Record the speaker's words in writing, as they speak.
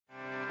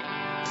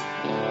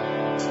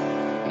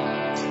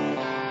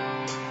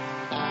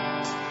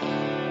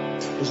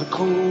There's a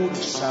code of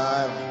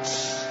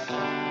silence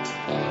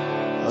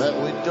that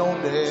we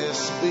don't dare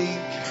speak.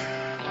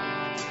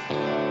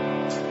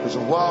 There's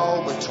a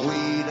wall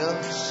between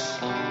us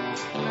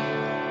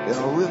and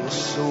a river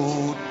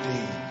so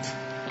deep.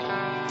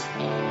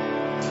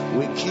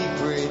 We keep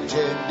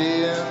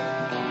pretending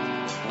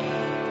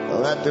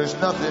that there's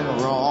nothing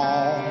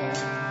wrong.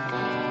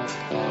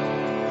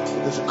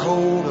 There's a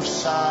code of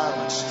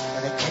silence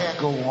and it can't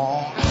go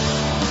on.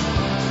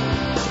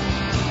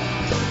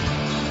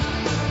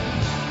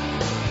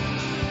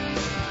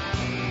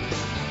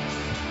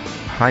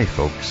 Hi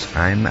folks,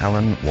 I'm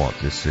Alan Watt.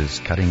 This is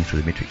Cutting Through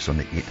the Matrix on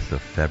the 8th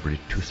of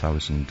February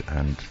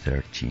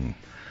 2013.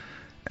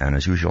 And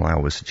as usual, I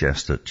always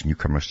suggest that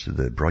newcomers to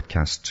the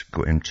broadcast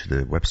go into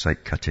the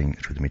website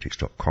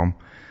cuttingthroughthematrix.com.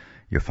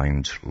 You'll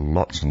find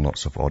lots and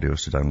lots of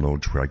audios to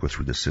download where I go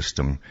through the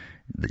system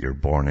that you're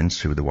born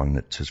into, the one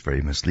that is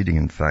very misleading.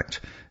 In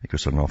fact, it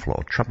goes to an awful lot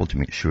of trouble to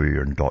make sure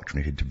you're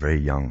indoctrinated very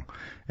young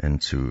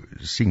into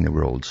seeing the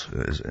world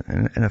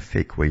in a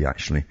fake way,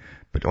 actually.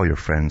 But all your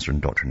friends are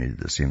indoctrinated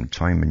at the same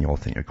time and you all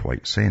think you're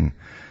quite sane.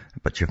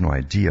 But you have no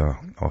idea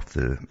of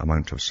the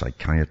amount of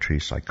psychiatry,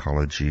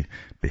 psychology,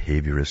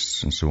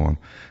 behaviorists and so on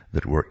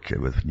that work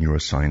with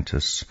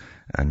neuroscientists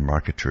and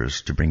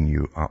marketers to bring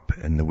you up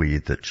in the way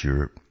that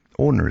your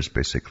owners,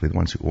 basically, the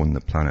ones who own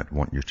the planet,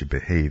 want you to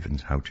behave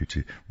and how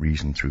to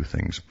reason through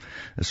things.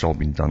 It's all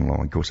been done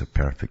long ago. It's a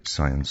perfect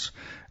science.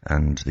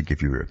 And they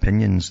give you your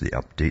opinions, they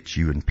update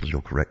you in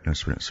political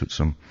correctness when it suits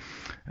them,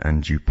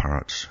 and you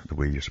parrot the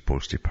way you're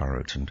supposed to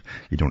parrot, and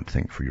you don't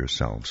think for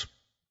yourselves.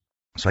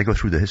 So I go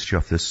through the history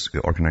of this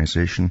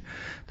organization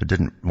that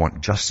didn't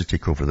want just to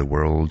take over the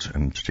world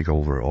and to take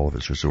over all of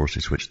its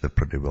resources, which they've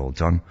pretty well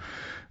done,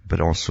 but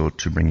also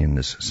to bring in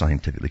this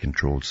scientifically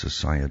controlled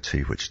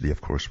society, which they,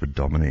 of course, would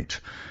dominate.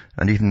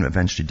 And even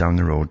eventually down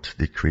the road,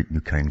 they create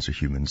new kinds of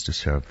humans to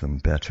serve them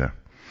better.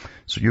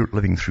 So you're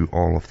living through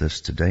all of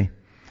this today.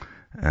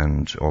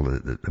 And all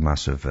the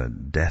massive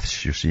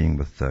deaths you're seeing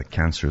with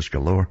cancers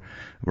galore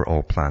were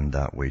all planned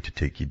that way to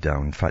take you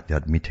down. In fact, they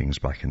had meetings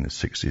back in the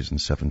 60s and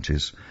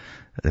 70s.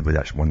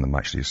 One of them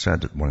actually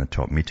said at one of the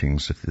top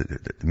meetings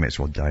that they may as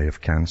well die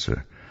of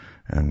cancer.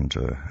 And,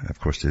 of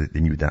course,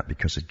 they knew that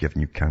because they'd given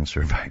you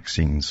cancer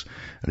vaccines,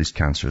 at least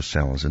cancer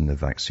cells in the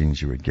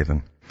vaccines you were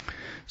given.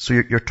 So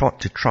you're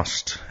taught to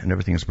trust, and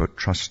everything is about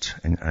trust,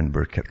 and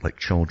we're kept like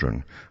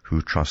children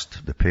who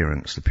trust the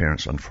parents. The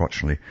parents,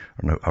 unfortunately,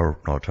 are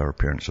not our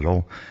parents at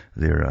all.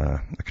 They're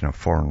a kind of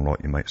foreign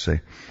lot, you might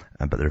say,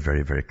 but they're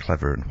very, very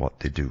clever in what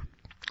they do.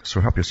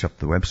 So help yourself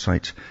to the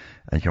website,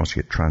 and you can also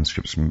get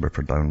transcripts, remember,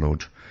 for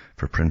download,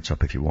 for print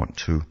up if you want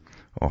to,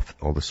 of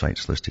all the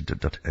sites listed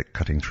at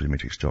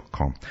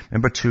cuttingthroughthematrix.com.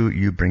 Number 2,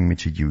 you bring me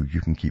to you.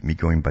 You can keep me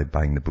going by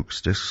buying the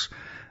books discs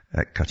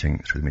at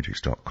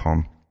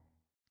cuttingthroughthematrix.com.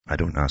 I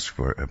don't ask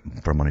for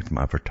money from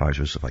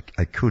advertisers. If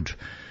I could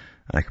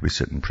be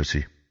sitting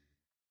pretty,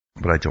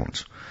 but I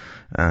don't.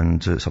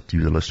 And it's up to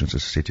you, the listeners,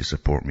 as I say, to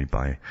support me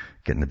by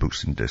getting the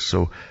books in disc.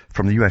 So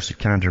from the US to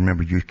Canada,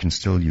 remember, you can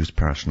still use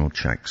personal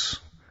checks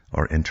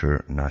or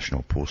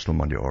international postal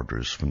money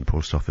orders from the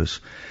post office.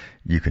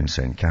 You can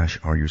send cash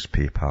or use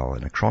PayPal.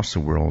 And across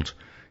the world,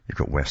 you've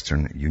got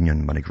Western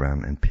Union,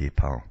 MoneyGram, and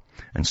PayPal.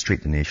 And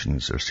straight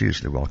donations are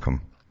seriously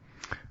welcome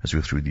as we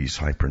go through these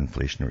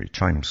hyperinflationary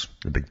times.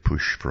 The big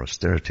push for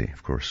austerity,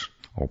 of course,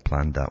 all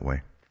planned that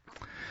way.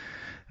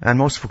 And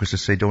most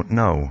focuses say don't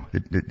know.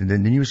 The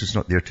news is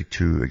not there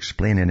to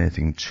explain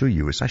anything to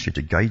you. It's actually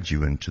to guide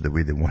you into the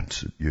way they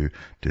want you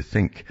to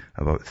think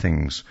about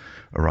things,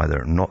 or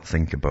rather not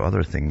think about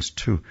other things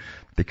too,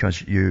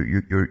 because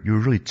you're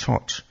really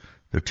taught.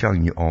 They're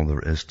telling you all there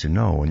is to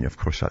know, and of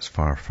course that's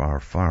far, far,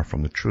 far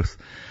from the truth.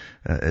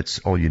 It's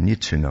all you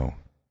need to know.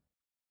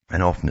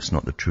 And often it's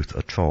not the truth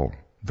at all.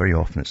 Very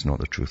often it's not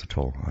the truth at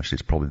all. Actually,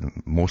 it's probably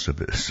most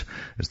of it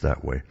is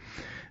that way.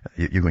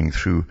 You're going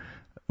through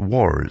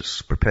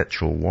wars,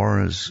 perpetual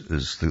wars,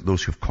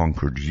 those who've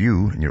conquered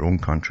you in your own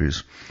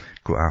countries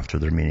go after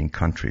the remaining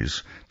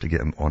countries to get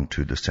them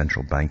onto the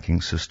central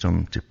banking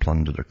system, to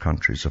plunder their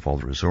countries of all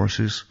the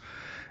resources,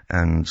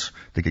 and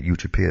they get you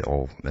to pay it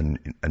all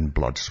in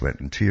blood, sweat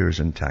and tears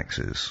and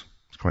taxes.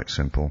 It's quite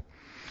simple.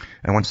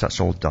 And once that's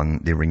all done,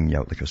 they wring you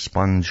out like a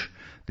sponge.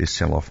 They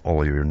sell off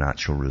all your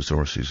natural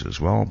resources as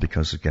well,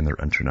 because again, they're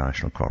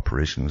international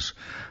corporations,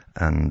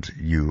 and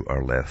you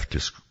are left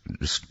just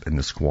in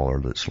the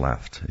squalor that's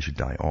left as you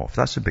die off.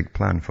 That's a big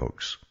plan,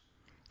 folks.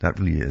 That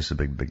really is a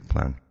big, big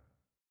plan.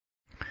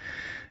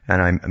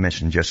 And I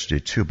mentioned yesterday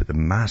too, but the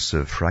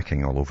massive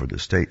fracking all over the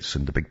States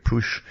and the big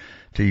push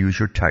to use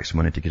your tax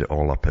money to get it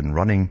all up and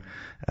running,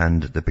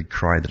 and the big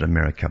cry that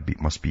America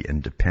must be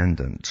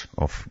independent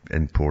of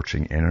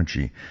importing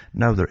energy.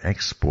 Now they're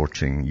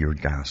exporting your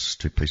gas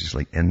to places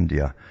like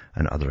India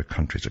and other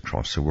countries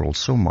across the world.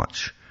 So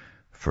much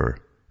for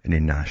any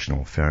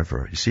national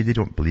fervor. You see, they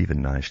don't believe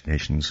in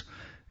nations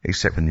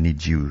except when they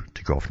need you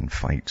to go off and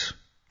fight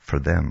for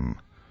them.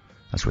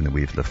 That's when they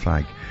wave the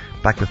flag.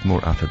 Back with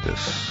more after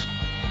this.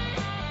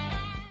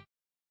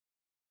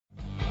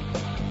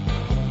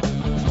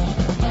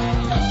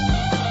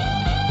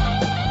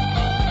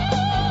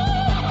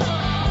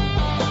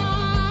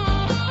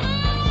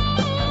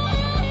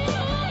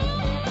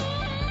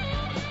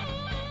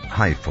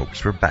 Hi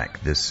folks, we're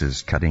back. This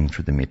is Cutting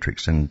Through the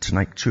Matrix, and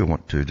tonight too I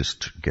want to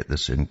just get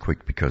this in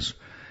quick because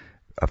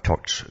I've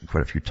talked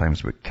quite a few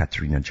times about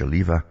Katerina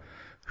Jalieva,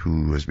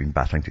 who has been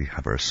battling to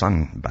have her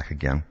son back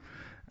again,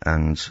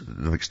 and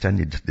they've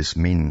extended this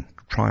main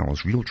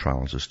trials, real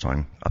trials this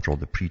time, after all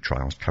the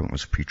pre-trials,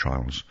 countless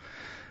pre-trials,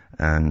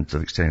 and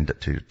they've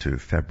extended it to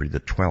February the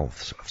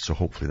 12th, so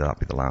hopefully that'll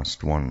be the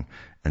last one,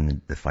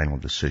 and the final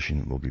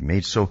decision will be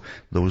made. So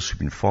those who've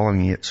been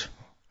following it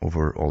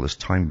over all this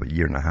time, about a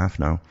year and a half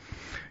now,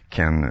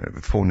 can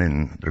phone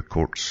in their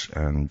courts,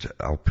 and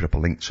I'll put up a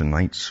link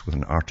tonight with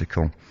an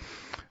article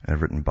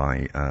written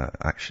by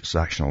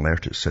Action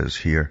Alert, it says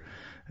here,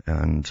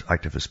 and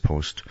Activist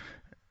Post,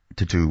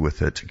 to do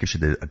with it. It gives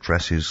you the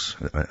addresses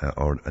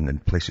and then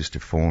places to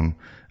phone,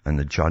 and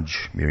the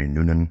judge, Mary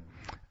Noonan,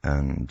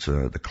 and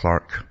the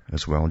clerk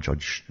as well,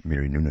 Judge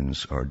Mary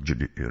Noonan's, or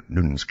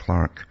Noonan's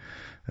clerk,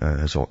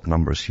 has all the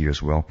numbers here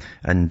as well.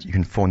 And you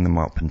can phone them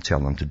up and tell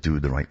them to do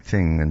the right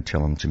thing and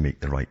tell them to make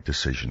the right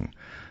decision.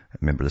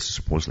 Remember, this is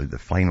supposedly the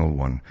final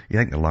one. You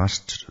think the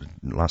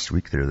last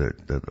week there,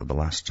 the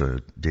last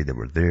day they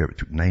were there, it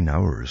took 9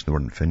 hours. They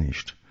weren't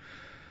finished.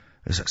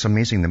 It's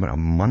amazing the amount of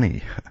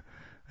money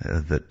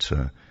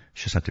that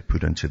she's had to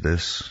put into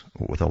this,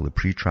 with all the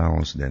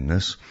pre-trials, then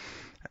this.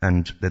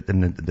 And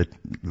then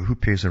who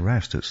pays the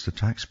rest? It's the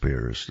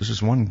taxpayers. This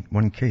is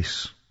one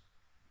case.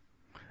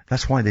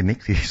 That's why they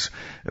make these.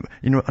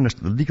 The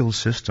legal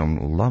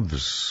system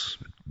loves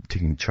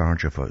taking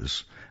charge of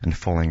us and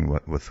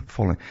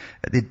following.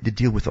 They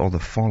deal with all the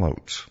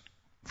fallout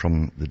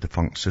from the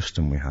defunct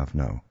system we have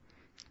now.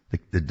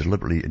 The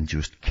deliberately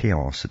induced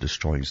chaos that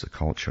destroys the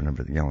culture and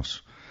everything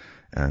else.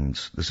 And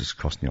this is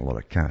costing a lot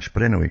of cash.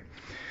 But anyway,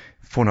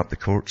 phone up the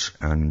courts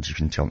and you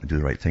can tell them to do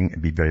the right thing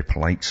and be very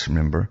polite,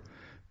 remember.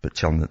 But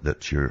tell them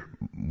that you're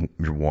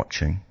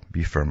watching.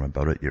 Be firm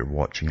about it. You're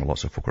watching.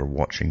 Lots of folk are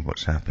watching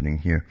what's happening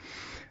here.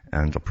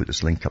 And I'll put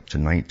this link up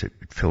tonight. It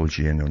fills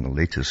you in on the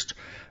latest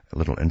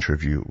little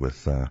interview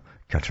with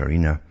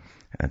Katerina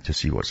and to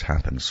see what's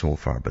happened so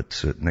far.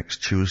 But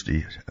next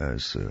Tuesday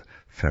is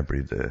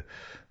February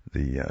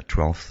the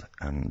 12th,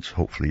 and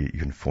hopefully you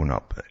can phone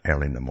up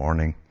early in the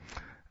morning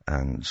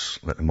and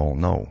let them all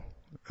know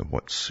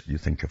what you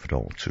think of it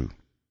all too.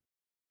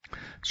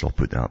 So I'll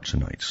put that up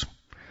tonight.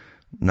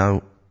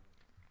 Now,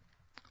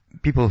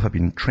 people have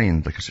been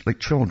trained like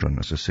children,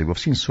 as I say. We've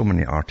seen so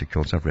many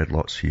articles, I've read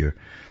lots here,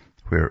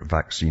 where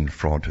vaccine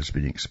fraud has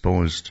been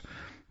exposed,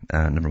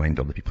 and never mind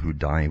all the people who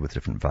die with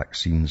different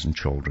vaccines, and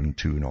children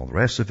too, and all the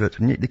rest of it.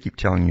 And yet they keep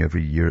telling you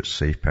every year it's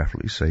safe,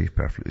 perfectly safe,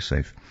 perfectly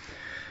safe.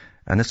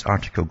 And this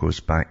article goes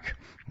back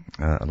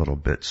a little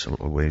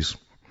ways,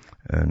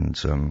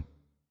 and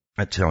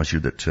it tells you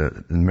that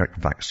the Merck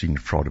vaccine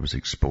fraud was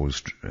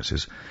exposed. It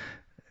says,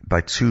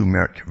 by two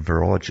Merck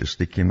virologists.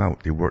 They came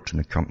out, they worked in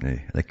the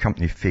company. The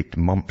company faked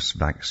mumps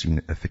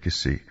vaccine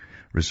efficacy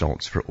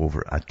results for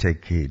over a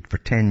decade. For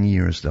 10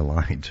 years they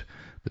lied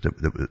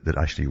that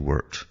actually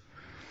worked.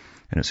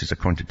 And it says,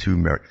 according to two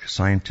Merck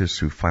scientists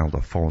who filed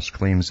a False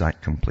Claims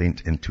Act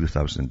complaint in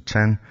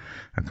 2010,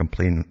 a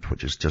complaint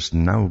which has just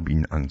now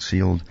been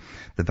unsealed,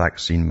 the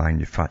vaccine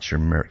manufacturer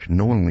Merck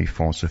knowingly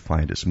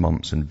falsified its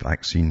mumps and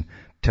vaccine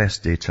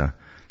test data,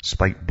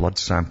 spiked blood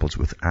samples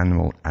with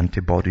animal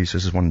antibodies.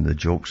 This is one of the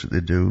jokes that they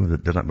do.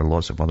 They've done it with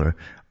lots of other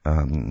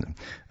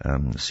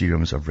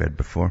serums I've read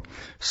before.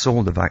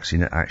 Sold the vaccine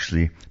that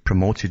actually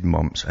promoted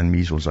mumps and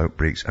measles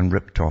outbreaks and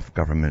ripped off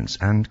governments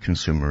and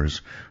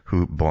consumers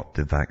who bought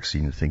the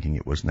vaccine thinking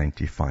it was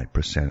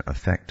 95%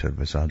 effective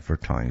as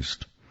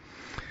advertised.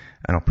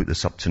 And I'll put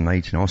this up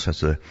tonight, and also has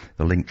the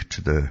link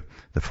to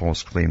the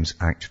False Claims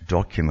Act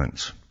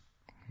document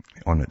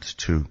on it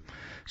too.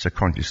 So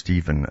according to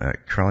Stephen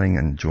Krelling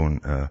and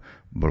Joan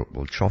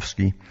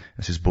Bolchowski,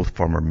 this is both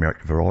former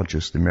Merck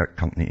virologists, the Merck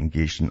company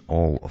engaged in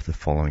all of the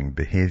following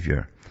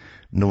behavior.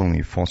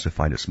 Knowingly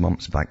falsified its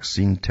mumps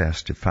vaccine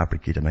test to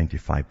fabricate a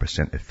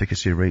 95%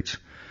 efficacy rate.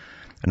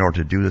 In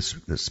order to do this,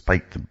 it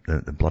spiked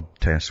the blood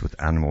test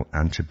with animal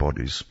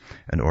antibodies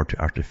in order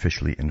to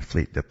artificially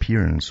inflate the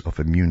appearance of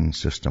immune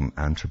system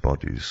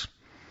antibodies.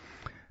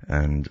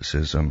 And it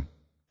says,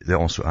 they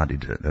also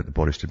added the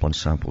bodies to blood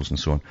samples and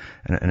so on.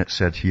 And it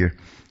said here,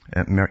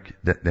 Merck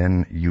that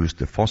then used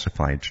the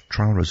falsified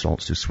trial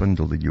results to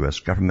swindle the US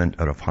government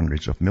out of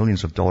hundreds of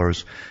millions of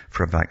dollars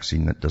for a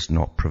vaccine that does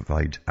not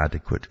provide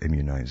adequate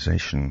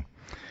immunization.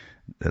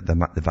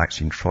 The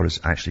vaccine fraud has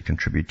actually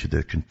contributed to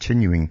the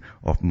continuing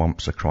of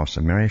mumps across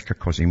America,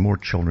 causing more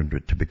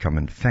children to become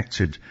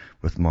infected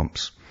with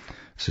mumps.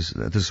 This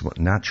is what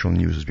Natural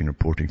News has been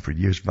reporting for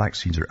years.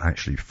 Vaccines are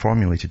actually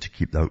formulated to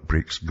keep the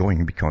outbreaks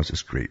going because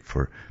it's great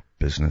for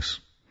business.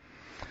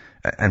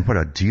 And what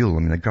a deal. I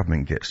mean, the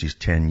government gets these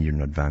 10-year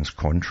in advance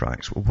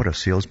contracts. Well, what a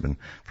salesman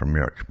from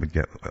Merck would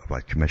get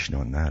a commission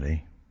on that,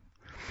 eh?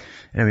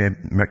 Anyway,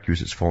 Merck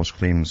used its false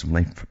claims of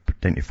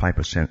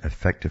 95%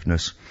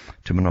 effectiveness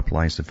to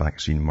monopolize the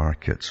vaccine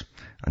market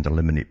and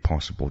eliminate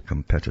possible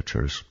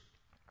competitors.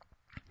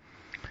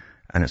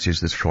 And it says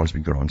this fraud has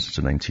been going on since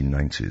the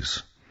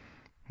 1990s.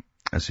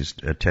 as his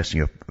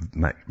testing of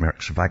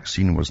Merck's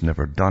vaccine was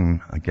never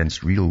done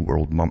against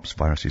real-world mumps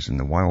viruses in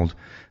the wild.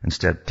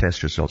 Instead,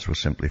 test results were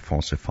simply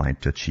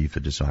falsified to achieve the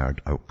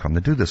desired outcome.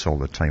 They do this all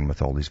the time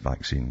with all these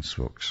vaccines,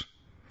 folks.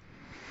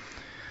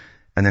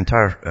 An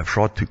entire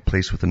fraud took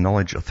place with the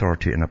knowledge,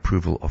 authority, and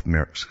approval of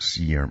Merck's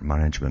senior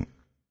management.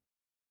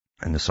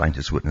 And the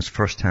scientists witnessed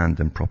firsthand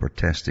improper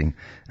testing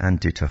and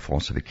data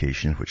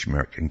falsification, which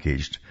Merck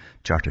engaged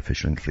to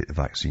artificially inflate the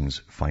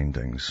vaccine's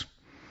findings.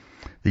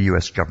 The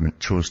US government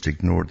chose to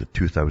ignore the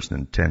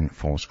 2010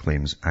 False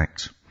Claims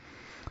Act.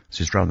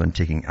 This is rather than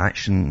taking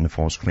action in the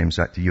False Claims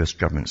Act, the US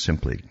government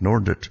simply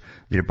ignored it,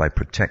 thereby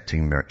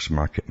protecting Merck's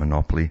market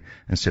monopoly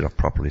instead of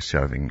properly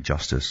serving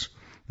justice.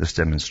 This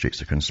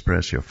demonstrates a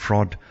conspiracy of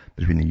fraud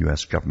between the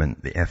US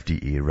government, the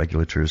FDA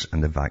regulators,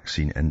 and the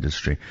vaccine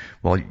industry.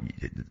 Well,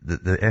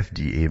 the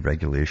FDA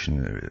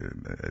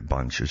regulation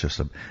bunch is just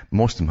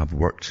most of them have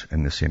worked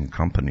in the same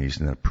companies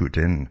and are put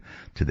in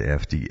to the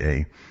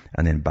FDA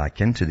and then back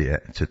into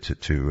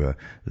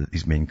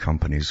these main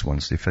companies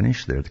once they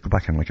finish there. They go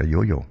back in like a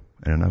yo-yo,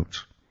 in and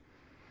out.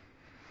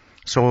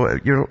 So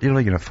you're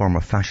like in a form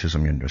of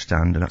fascism, you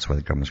understand, and that's why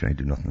the government's going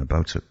to do nothing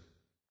about it.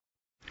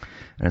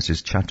 And it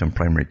says Chatham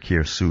Primary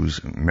Care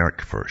sues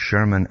Merck for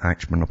Sherman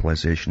Act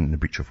monopolization and the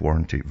breach of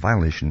warranty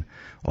violation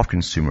of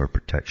consumer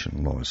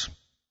protection laws.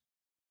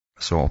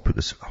 So I'll put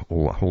this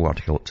whole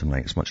article up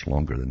tonight. It's much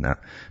longer than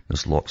that.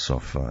 There's lots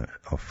of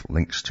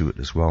links to it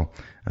as well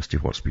as to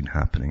what's been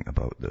happening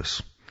about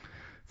this.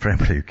 For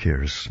anybody who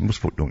cares. Most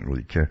folk don't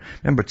really care.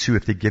 Number two,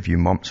 if they give you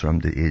mumps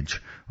around the age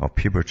of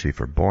puberty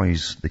for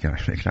boys, they can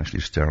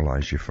actually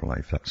sterilize you for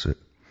life. That's it.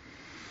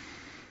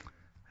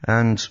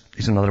 And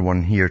here's another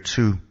one here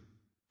too.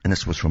 And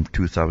this was from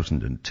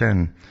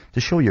 2010. To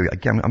show you,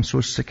 again, I'm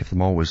so sick of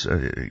them always.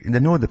 They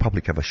know the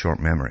public have a short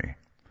memory.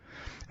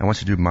 And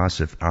once you do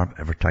massive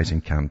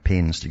advertising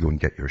campaigns to go and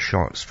get your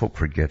shots, folk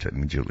forget it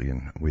immediately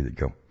and away they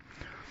go.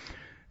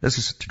 This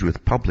is to do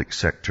with public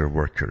sector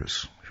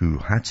workers who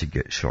had to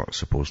get shots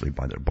supposedly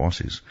by their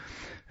bosses.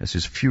 This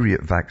is fury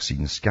at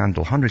vaccine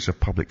scandal. Hundreds of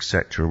public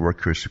sector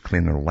workers who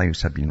claim their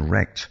lives have been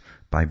wrecked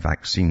by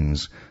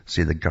vaccines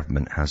say the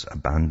government has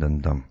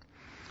abandoned them.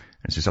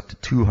 It says up to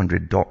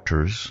 200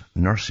 doctors,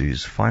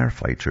 nurses,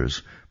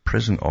 firefighters,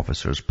 prison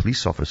officers,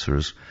 police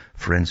officers,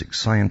 forensic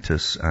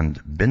scientists, and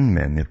bin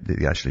men,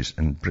 they actually,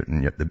 in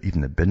Britain,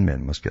 even the bin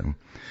men must get them,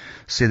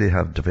 say they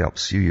have developed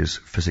serious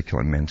physical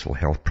and mental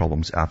health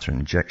problems after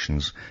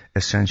injections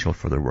essential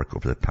for their work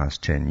over the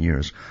past 10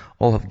 years.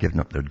 All have given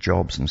up their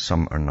jobs and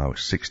some are now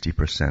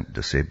 60%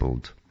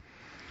 disabled.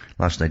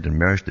 Last night in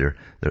Merge, they're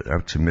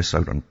out to miss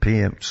out on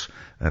payouts,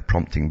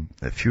 prompting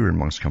furor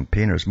amongst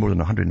campaigners. More than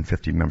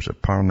 150 members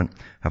of parliament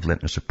have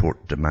lent their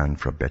support demand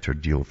for a better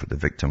deal for the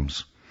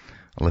victims.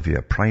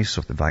 Olivia Price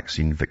of the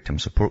Vaccine Victim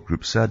Support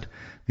Group said,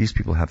 these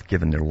people have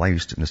given their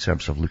lives in the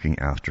service of looking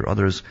after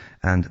others,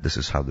 and this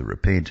is how they're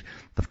repaid.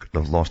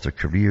 They've lost their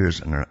careers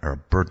and are a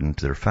burden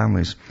to their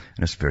families,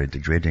 and it's very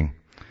degrading.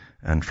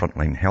 And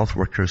frontline health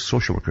workers,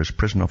 social workers,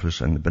 prison officers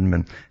and the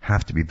binmen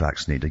have to be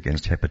vaccinated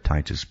against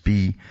hepatitis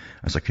B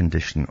as a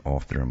condition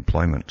of their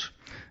employment.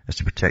 It's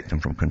to protect them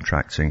from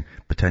contracting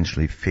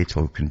potentially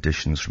fatal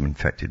conditions from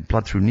infected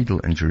blood through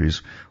needle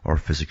injuries or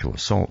physical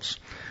assaults.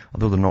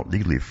 Although they're not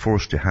legally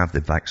forced to have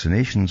the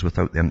vaccinations,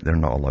 without them they're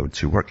not allowed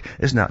to work.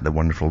 Isn't that the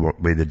wonderful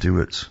way they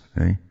do it?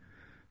 Eh?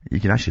 You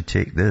can actually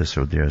take this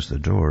or there's the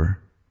door,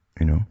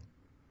 you know.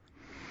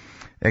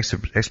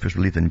 Experts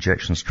believe the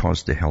injections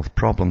cause the health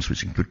problems,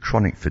 which include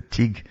chronic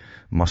fatigue,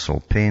 muscle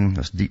pain,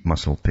 that's deep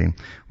muscle pain,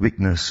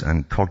 weakness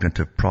and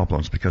cognitive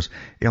problems because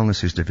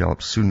illnesses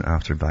develop soon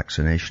after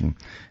vaccination.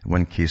 In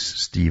one case,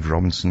 Steve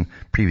Robinson,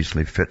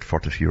 previously fit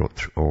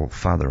 43-year-old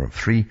father of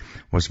 3,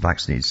 was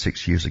vaccinated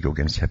 6 years ago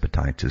against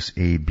hepatitis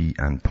A, B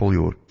and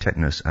polio,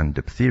 tetanus and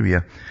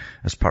diphtheria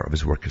as part of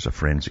his work as a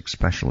forensic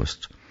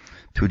specialist.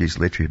 2 days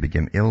later, he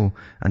became ill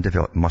and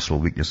developed muscle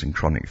weakness and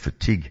chronic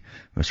fatigue.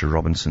 Mr.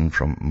 Robinson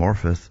from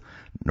Morpeth,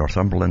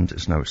 Northumberland,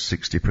 is now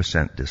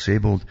 60%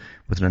 disabled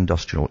with an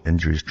industrial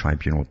injuries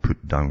tribunal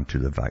put down to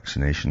the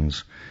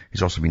vaccinations.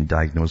 He's also been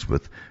diagnosed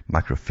with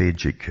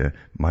macrophagic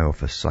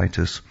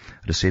myofasciitis,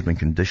 a disabling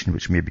condition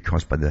which may be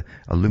caused by the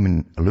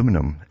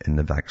aluminum in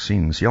the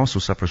vaccines. He also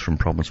suffers from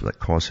problems that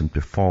cause him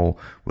to fall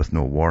with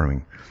no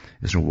warning.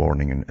 There's no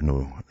warning and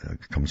no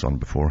comes on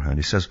beforehand.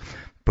 He says,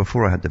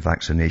 before I had the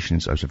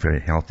vaccinations, I was very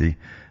healthy.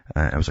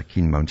 I was a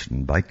keen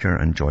mountain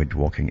biker, enjoyed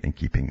walking and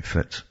keeping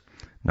fit.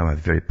 Now I have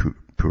very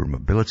poor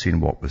mobility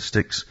and walk with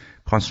sticks,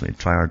 constantly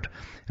tired.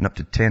 In up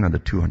to 10 out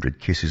of 200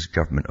 cases,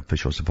 government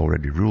officials have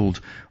already ruled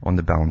on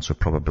the balance of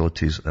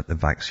probabilities that the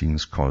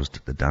vaccines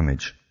caused the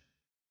damage.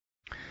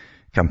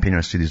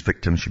 Campaigners say these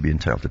victims should be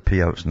entitled to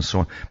payouts and so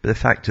on. But the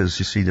fact is,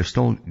 you see, they're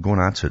still going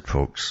at it,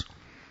 folks.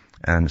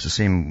 And it's the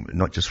same,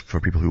 not just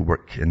for people who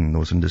work in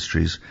those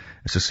industries,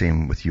 it's the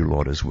same with you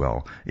lot as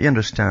well. You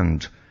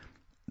understand,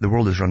 the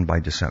world is run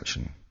by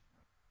deception.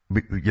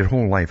 Your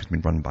whole life has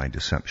been run by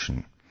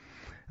deception.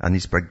 And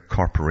these big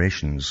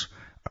corporations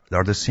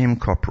are the same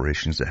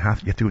corporations that you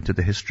have to go to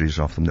the histories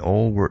of them. They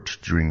all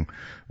worked during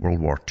World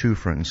War II,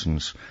 for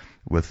instance.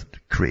 with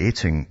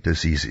creating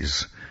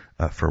diseases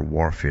for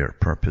warfare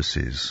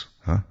purposes.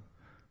 Huh?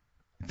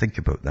 Think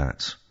about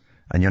that.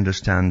 And you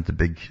understand the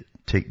big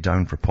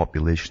takedown for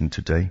population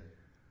today?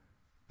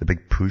 The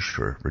big push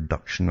for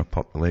reduction of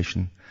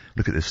population?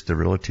 Look at the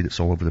sterility that's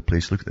all over the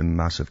place. Look at the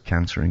massive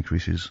cancer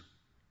increases.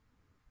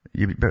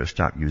 You better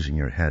start using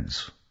your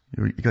heads.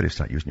 You got to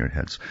start using your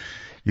heads.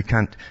 You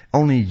can't,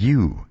 only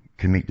you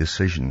can make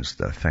decisions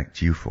that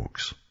affect you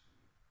folks.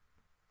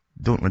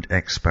 Don't let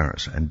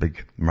experts and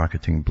big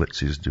marketing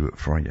blitzes do it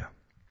for you.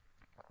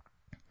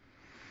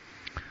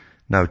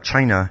 Now,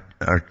 China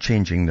are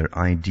changing their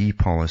ID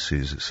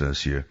policies, it says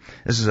here.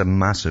 This is a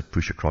massive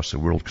push across the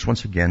world because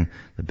once again,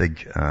 the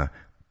big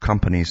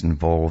companies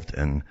involved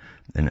in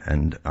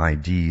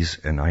IDs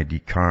and ID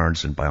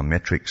cards and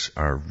biometrics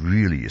are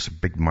really, it's a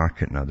big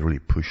market now. They're really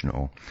pushing it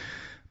all.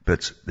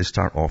 But they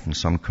start off in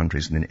some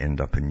countries and then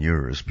end up in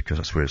yours because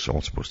that's where it's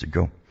all supposed to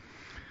go.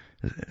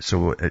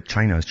 So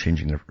China is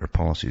changing their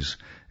policies.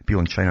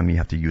 People in China may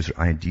have to use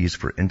their IDs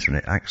for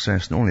internet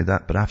access. Not only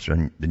that, but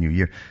after the new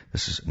year,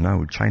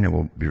 China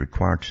will be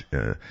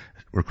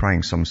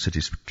requiring some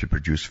cities to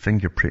produce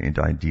fingerprinted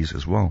IDs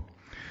as well.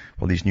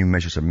 Well, these new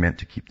measures are meant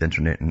to keep the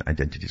internet and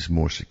identities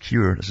more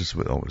secure. This is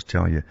what I always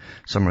tell you.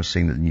 Some are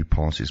saying that the new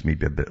policies may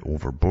be a bit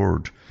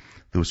overboard.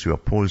 Those who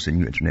oppose the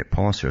new internet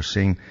policy are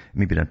saying it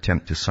may be an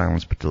attempt to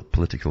silence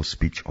political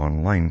speech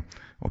online.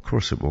 Well, of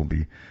course it will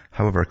be.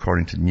 However,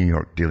 according to the New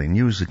York Daily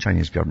News, the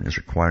Chinese government is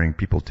requiring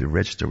people to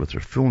register with their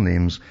full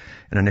names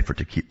in an effort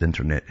to keep the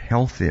internet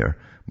healthier,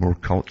 more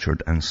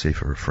cultured and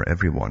safer for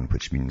everyone,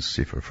 which means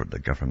safer for the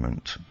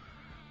government.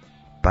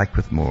 Back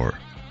with more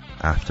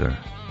after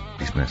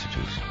these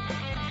messages.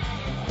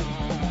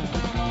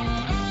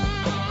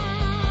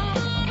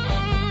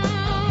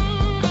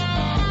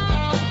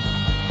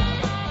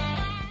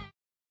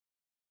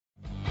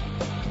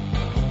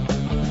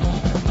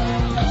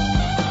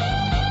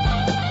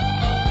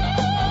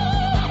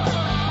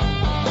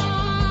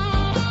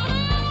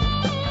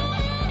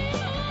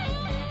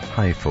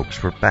 Hi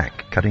folks, we're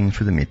back cutting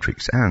through the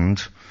matrix,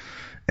 and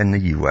in the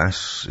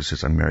US, it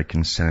says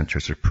American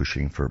senators are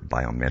pushing for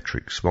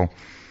biometrics. Well,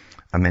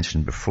 I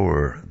mentioned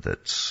before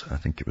that I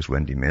think it was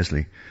Wendy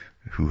Mesley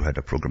who had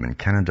a program in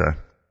Canada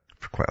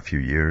for quite a few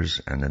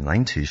years, and in the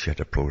 90s she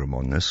had a program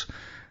on this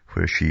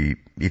where she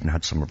even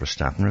had some of her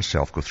staff and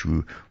herself go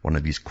through one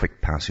of these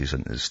quick passes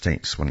in the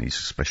States, one of these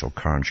special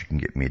cards you can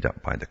get made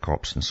up by the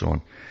cops and so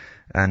on.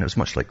 And it was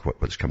much like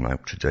what's coming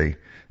out today.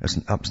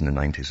 That was in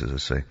the 90s, as I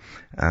say.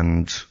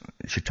 And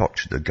she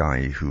talked to the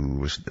guy who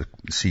was the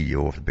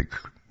CEO of the big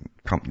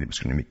company that was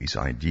going to make these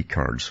ID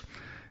cards.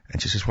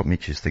 And she says, what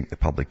makes you think the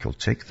public will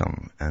take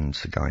them? And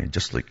the guy,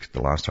 just like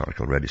the last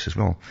article I read, he says,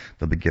 well,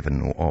 they'll be given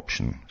no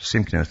option.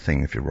 Same kind of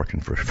thing if you're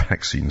working for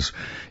vaccines.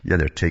 You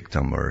either take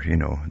them or,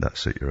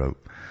 that's it, you're out.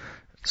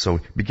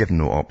 So be given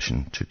no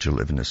option to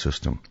live in the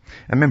system.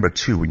 And remember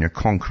too, when you're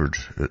conquered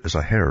as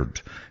a herd,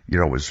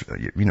 you're always,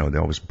 they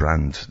always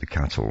brand the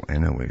cattle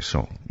anyway.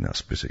 So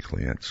that's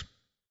basically it.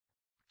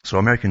 So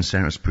American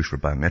senators push for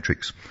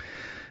biometrics.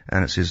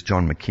 And it says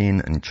John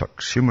McCain and Chuck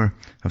Schumer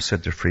have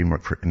said their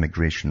framework for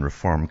immigration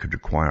reform could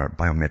require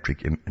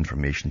biometric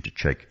information to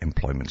check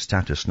employment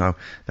status. Now,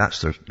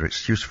 that's their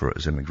excuse for it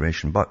is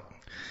immigration, but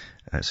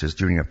it says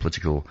during a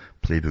political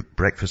playbook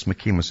breakfast,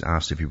 McCain was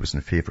asked if he was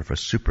in favour of a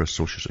super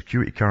social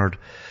security card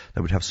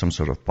that would have some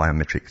sort of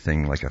biometric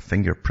thing like a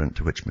fingerprint,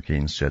 to which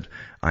McCain said,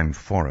 I'm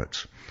for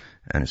it.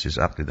 And it says,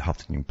 aptly, the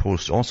Huffington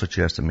Post also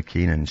suggests that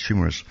McCain and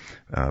Schumer's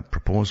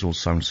proposals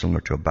sound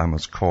similar to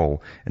Obama's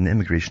call in the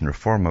immigration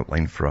reform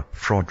outline for a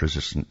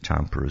fraud-resistant,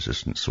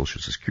 tamper-resistant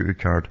social security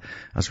card,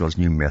 as well as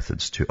new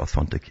methods to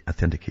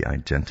authenticate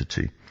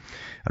identity.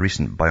 A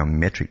recent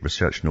biometric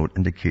research note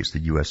indicates the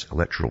U.S.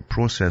 electoral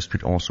process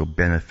could also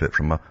benefit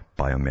from a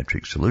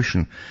biometric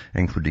solution,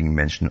 including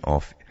mention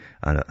of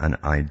an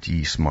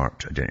ID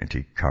smart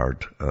identity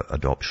card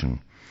adoption.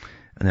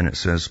 And then it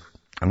says,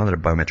 another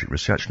biometric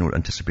research note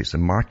anticipates the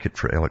market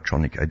for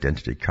electronic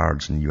identity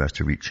cards in the U.S.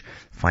 to reach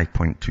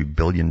 $5.2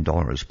 billion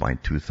by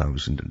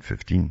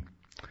 2015.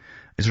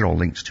 These are all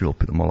links to. I'll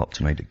put them all up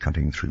tonight at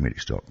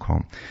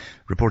cuttingthroughthematrix.com.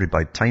 Reported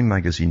by Time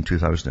Magazine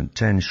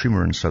 2010,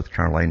 Schumer and South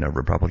Carolina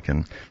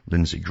Republican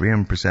Lindsey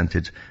Graham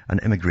presented an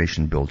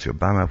immigration bill to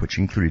Obama, which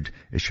included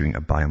issuing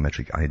a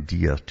biometric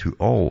ID to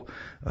all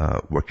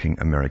working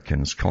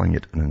Americans, calling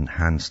it an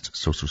enhanced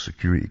social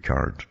security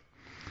card.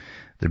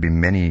 There have been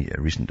many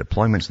recent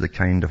deployments of the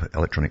kind of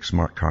electronic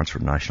smart cards for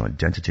national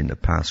identity in the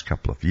past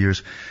couple of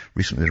years.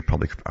 Recently, the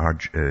Republic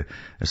of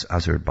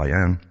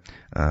Azerbaijan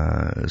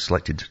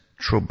selected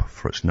Trub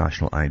for its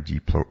national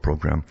ID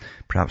program.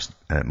 Perhaps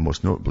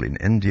most notably in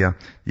India,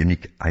 the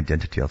Unique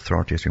Identity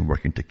Authority has been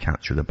working to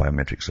capture the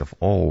biometrics of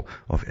all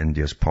of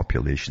India's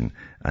population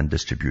and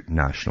distribute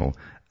national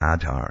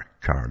Aadhaar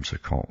cards, they're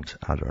called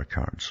Aadhaar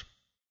cards.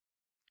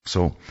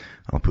 So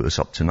I'll put this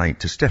up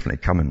tonight. It's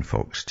definitely coming,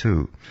 folks,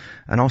 too.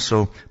 And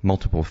also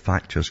multiple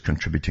factors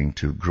contributing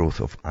to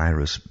growth of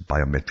iris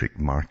biometric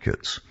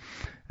markets.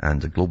 And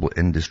the global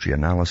industry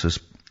analysis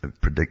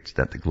predict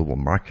that the global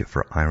market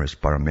for iris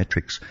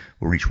biometrics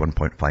will reach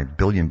 1.5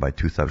 billion by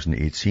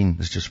 2018.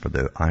 This is just for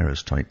the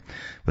iris type,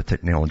 with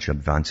technology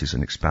advances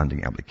and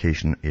expanding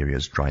application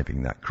areas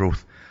driving that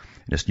growth.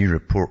 In this new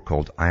report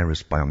called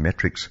Iris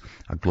Biometrics,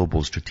 a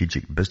global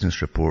strategic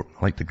business report,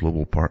 like the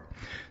global part,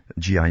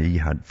 GIE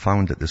had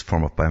found that this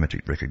form of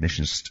biometric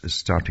recognition is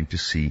starting to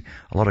see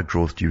a lot of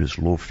growth due to its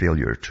low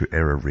failure to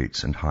error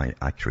rates and high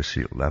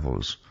accuracy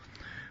levels.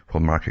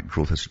 While market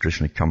growth has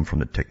traditionally come from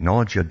the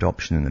technology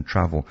adoption in the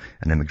travel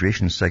and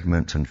immigration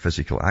segment and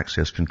physical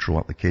access control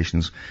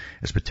applications,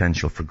 its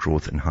potential for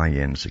growth in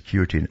high-end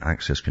security and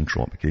access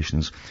control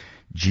applications.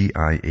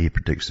 GIA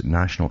predicts that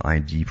national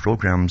ID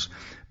programs,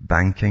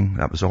 banking,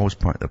 that was always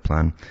part of the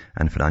plan,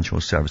 and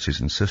financial services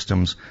and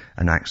systems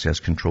and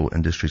access control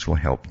industries will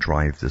help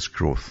drive this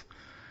growth.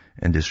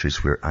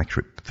 Industries where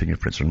accurate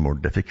fingerprints are more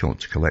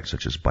difficult to collect,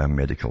 such as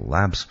biomedical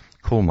labs,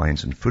 coal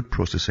mines, and food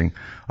processing,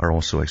 are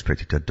also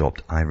expected to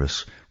adopt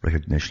iris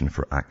recognition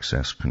for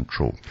access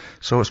control.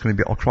 So it's going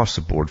to be across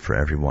the board for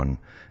everyone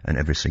in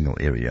every single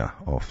area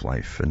of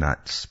life, and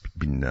that's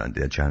been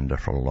the agenda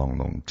for a long,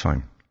 long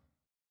time.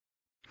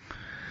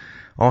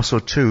 Also,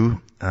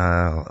 too,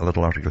 a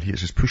little article here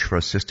says push for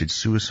assisted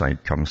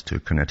suicide comes to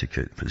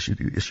Connecticut.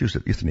 It's used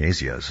as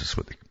euthanasia, is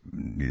what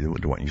they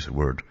don't want to use the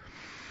word.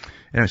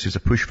 Anyway, it says a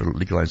push for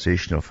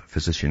legalization of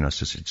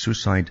physician-assisted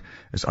suicide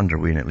is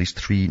underway in at least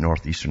 3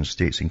 northeastern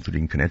states,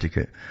 including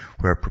Connecticut,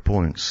 where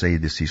proponents say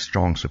they see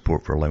strong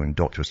support for allowing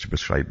doctors to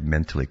prescribe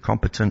mentally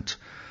competent,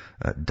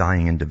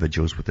 dying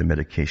individuals with the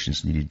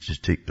medications needed to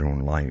take their own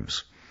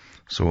lives.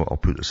 So I'll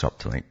put this up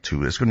tonight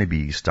too. It's going to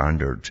be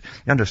standard.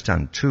 You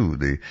understand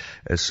too,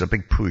 it's a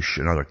big push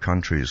in other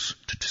countries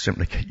to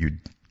simply get you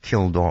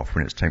killed off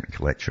when it's time to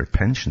collect your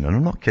pension. And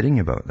I'm not kidding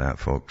about that,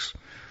 folks.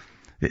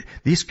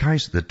 These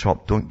guys at the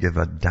top don't give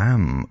a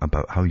damn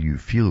about how you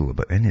feel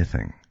about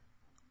anything.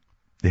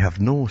 They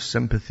have no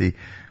sympathy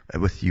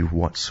with you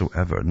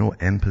whatsoever, no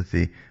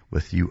empathy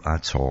with you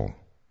at all,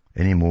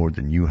 any more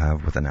than you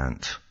have with an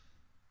ant.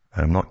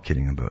 And I'm not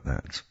kidding about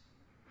that.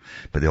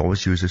 But they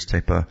always use this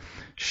type of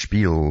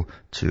spiel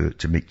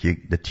to make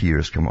the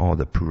tears come, oh,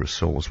 the poor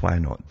souls, why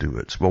not do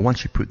it? Well,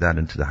 once you put that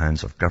into the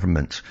hands of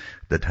government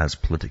that has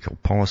political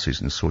policies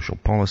and social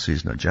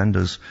policies and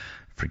agendas,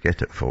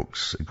 forget it,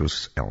 folks. It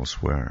goes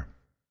elsewhere.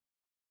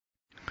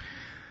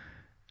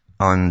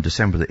 On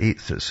December the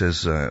 8th, it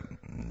says,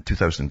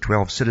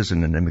 2012,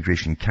 Citizen and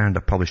Immigration Canada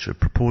published a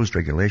proposed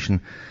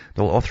regulation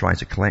that will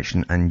authorize the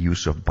collection and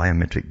use of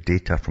biometric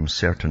data from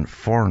certain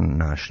foreign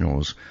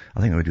nationals,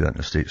 I think we do that in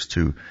the States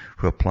too,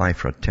 who apply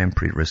for a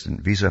temporary resident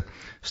visa,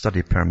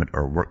 study permit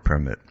or work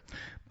permit.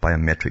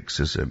 Biometrics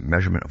is a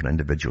measurement of an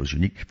individual's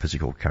unique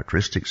physical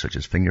characteristics such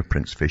as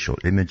fingerprints, facial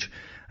image.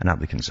 An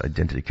applicant's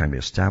identity can be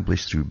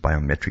established through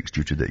biometrics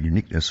due to the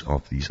uniqueness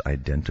of these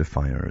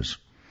identifiers.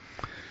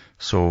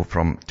 So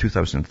from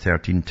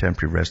 2013,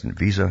 temporary resident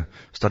visa,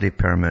 study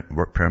permit,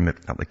 work permit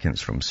applicants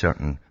from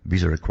certain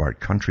visa-required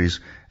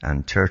countries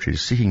and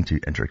territories seeking to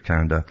enter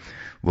Canada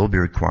will be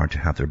required to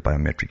have their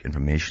biometric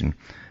information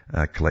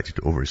collected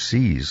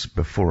overseas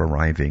before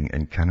arriving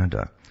in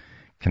Canada.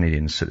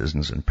 Canadian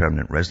citizens and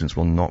permanent residents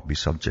will not be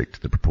subject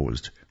to the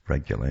proposed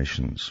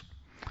regulations.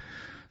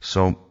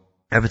 So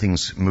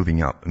everything's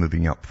moving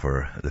up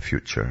for the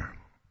future,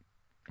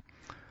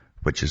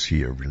 which is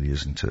here, really,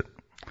 isn't it?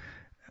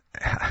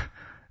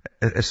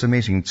 It's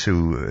amazing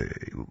too.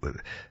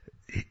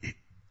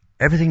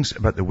 Everything's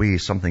about the way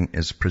something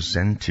is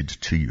presented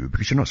to you,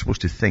 because you're not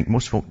supposed to think.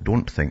 Most folk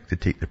don't think, they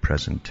take the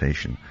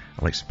presentation.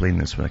 I'll explain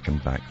this when I come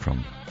back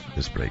from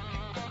this break.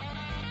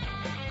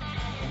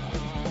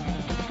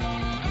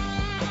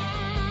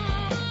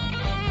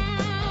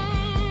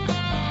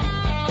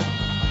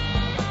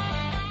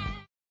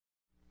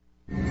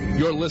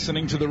 You're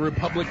listening to the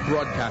Republic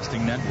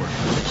Broadcasting Network,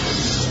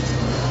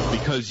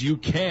 because you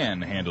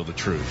can handle the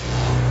truth.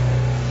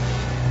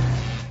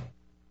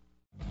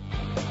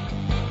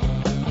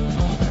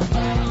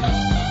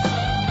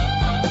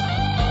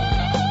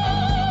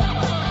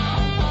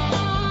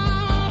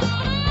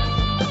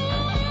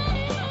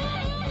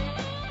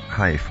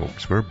 Hi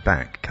folks, we're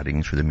back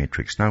cutting through the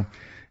matrix. Now,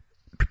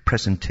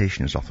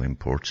 presentation is awfully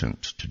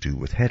important to do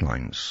with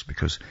headlines,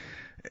 because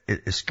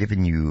it's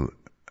giving you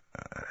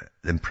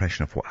the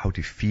impression of how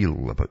to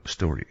feel about the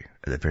story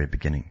at the very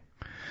beginning.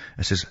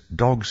 It says,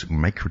 dog's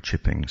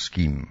microchipping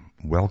scheme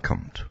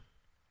welcomed.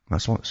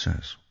 That's all it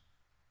says.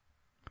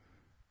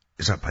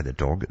 Is that by the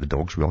dog? The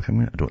dog's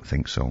welcoming it? I don't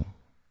think so.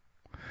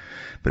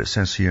 But it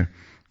says here,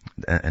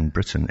 in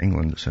Britain,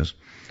 England, it says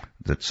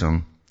that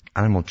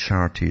animal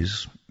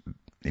charities,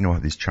 you know how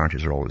these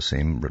charities are all the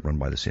same, run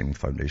by the same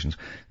foundations.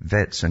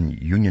 Vets and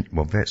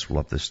vets will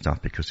love this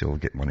stuff because they'll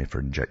get money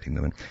for injecting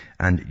them in.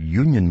 And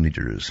union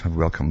leaders have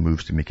welcomed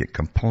moves to make it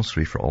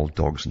compulsory for all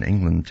dogs in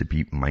England to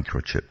be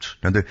microchipped.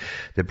 Now,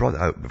 they brought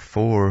it out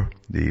before.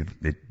 They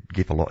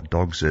gave a lot of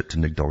dogs it,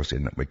 and the dogs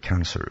end up with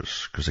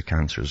cancers, because the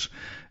cancers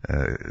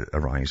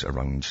arise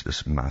around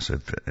this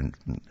massive,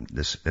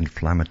 this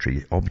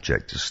inflammatory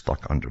object is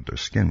stuck under their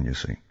skin, you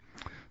see.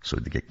 So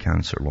they get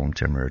cancer.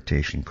 Long-term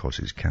irritation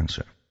causes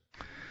cancer.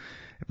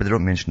 But they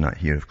don't mention that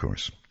here, of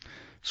course.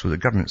 So the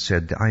government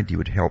said the idea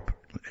would help.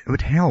 It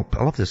would help.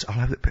 I love this. I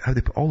love how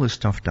they put all this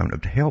stuff down. It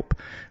would help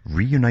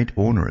reunite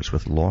owners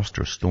with lost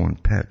or stolen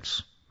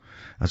pets,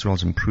 as well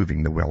as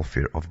improving the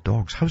welfare of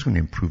dogs. How's it going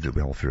to improve the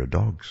welfare of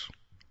dogs?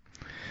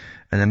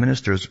 And the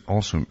minister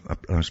also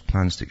has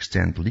plans to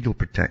extend legal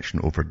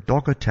protection over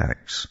dog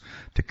attacks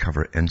to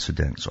cover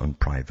incidents on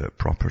private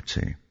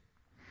property.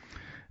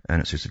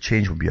 And it says the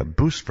change will be a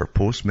boost for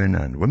postmen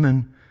and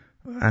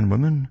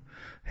women,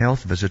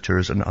 health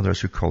visitors and others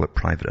who call it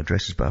private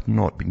addresses but have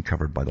not been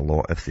covered by the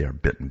law if they are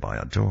bitten by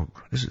a dog.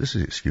 This is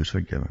the excuse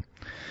they're given.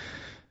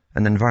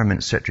 And the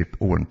Environment Secretary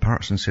Owen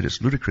Paterson said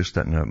it's ludicrous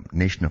that in a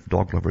nation of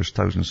dog lovers,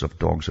 thousands of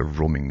dogs are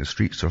roaming the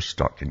streets or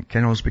stuck in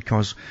kennels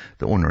because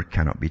the owner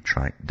cannot be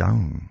tracked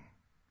down.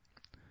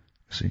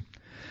 See?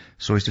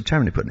 So he's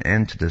determined to put an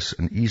end to this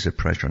and ease the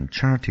pressure on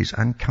charities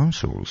and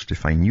councils to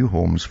find new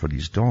homes for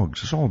these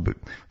dogs. It's all about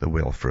the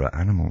welfare of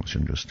animals,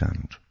 you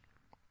understand.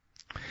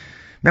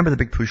 Remember the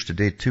big push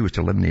today too is to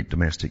eliminate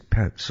domestic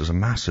pets. There's a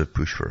massive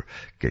push for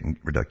getting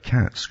rid of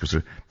cats because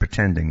they're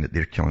pretending that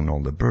they're killing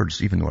all the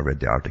birds, even though I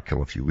read the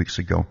article a few weeks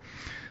ago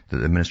that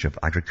the Ministry of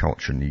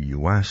Agriculture in the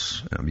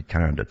US,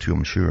 Canada too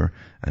I'm sure,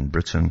 and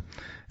Britain,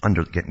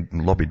 getting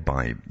lobbied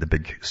by the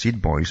big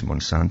seed boys,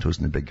 Monsanto's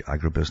and the big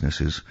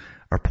agribusinesses,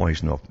 are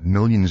poisoning off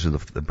millions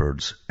of the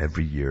birds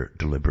every year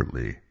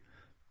deliberately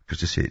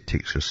because they say it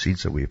takes their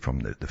seeds away from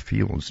the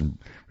fields and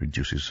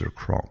reduces their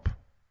crop.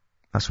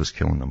 That's what's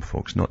killing them,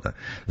 folks. Not that.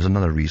 There's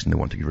another reason they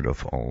want to get rid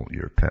of all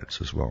your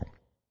pets as well.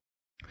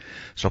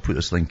 So I'll put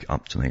this link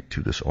up tonight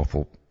to this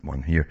awful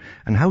one here.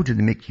 And how do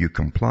they make you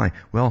comply?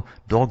 Well,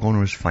 dog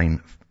owners there's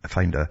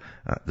got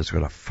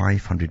a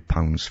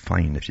 £500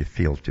 fine if you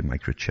fail to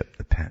microchip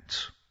the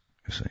pets,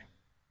 you see.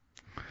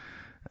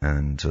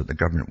 And the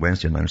government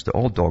Wednesday announced that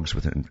all dogs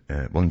will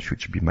in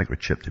future be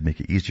microchipped to make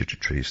it easier to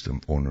trace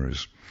them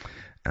owners.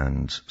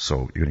 And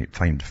so you're going to get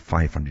fined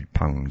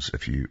 £500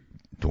 if you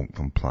don't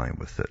comply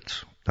with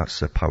it. That's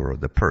the power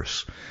of the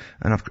purse.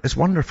 And it's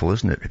wonderful,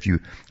 isn't it? If you're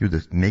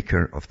the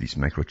maker of these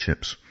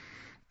microchips,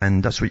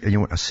 and that's what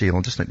you want a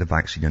sale, just like the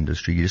vaccine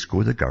industry, you just go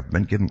to the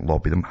government,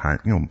 lobby them,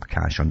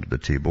 cash under the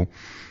table,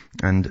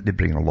 and they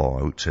bring a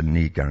law out and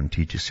they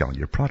guarantee to sell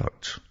your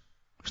product.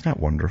 Isn't that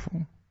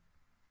wonderful?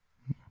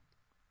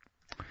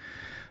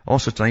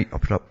 Also tonight, I'll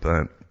put up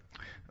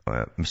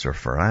Mr.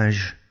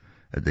 Farage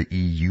at the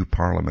EU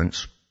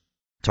Parliament,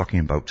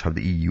 talking about how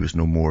the EU is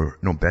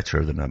no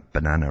better than a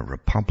banana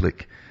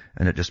republic,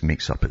 and it just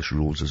makes up its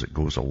rules as it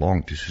goes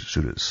along to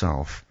suit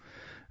itself.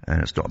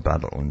 And it's not a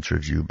bad little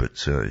interview,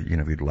 but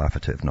we'd laugh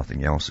at it if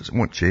nothing else. It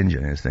won't change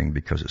anything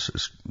because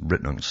it's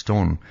written on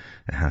stone.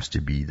 It has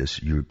to be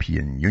this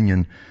European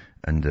Union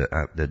and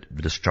the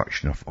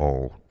destruction of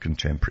all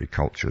contemporary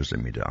cultures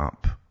that made it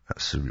up.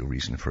 That's the real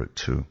reason for it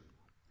too.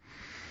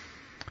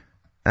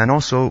 And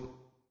also,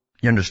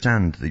 you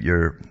understand that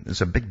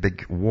there's a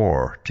big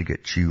war to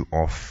get you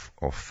off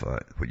of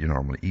what you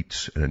normally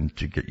eat and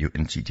to get you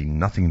into eating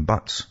nothing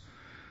but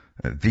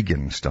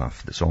vegan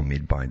stuff that's all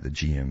made by the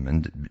GM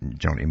and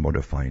generally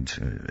modified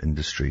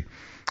industry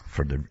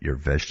for your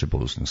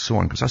vegetables and so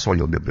on, because that's all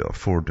you'll be able to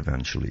afford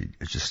eventually.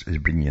 It's just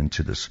bringing you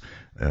into this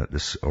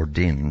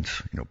ordained,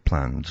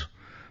 planned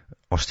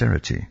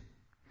austerity.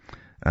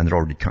 And they're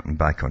already cutting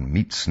back on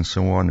meats and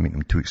so on. They make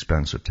them too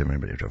expensive to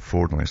anybody to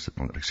afford,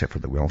 except for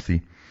the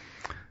wealthy.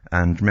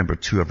 And remember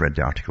too, I've read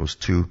the articles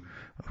too,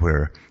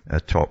 where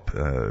top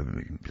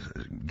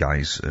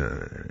guys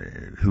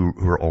who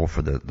are all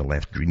for the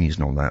left greenies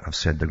and all that have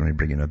said they're going to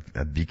bring in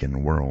a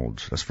vegan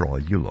world. That's for all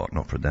you lot,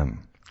 not for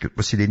them.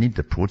 But see, they need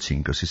the protein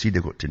because you see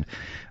they've got to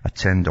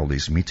attend all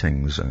these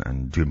meetings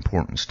and do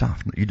important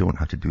stuff. You don't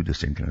have to do the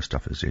same kind of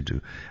stuff as they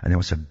do. And they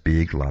also have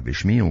big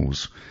lavish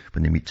meals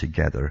when they meet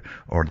together,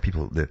 or the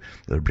people that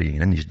they're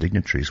bringing in, these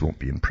dignitaries, won't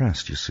be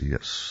impressed. You see,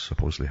 that's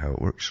supposedly how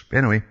it works.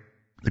 Anyway,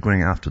 they're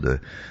going after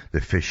the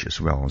fish as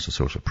well as a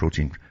source of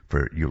protein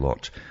for you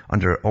lot,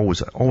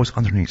 always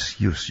under an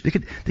excuse.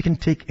 They can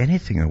take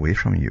anything away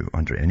from you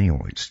under any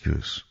old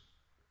excuse.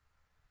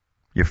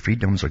 Your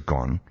freedoms are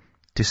gone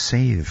to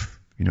save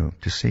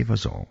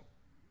us all.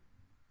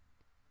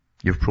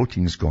 Your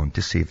protein's gone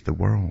to save the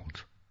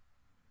world.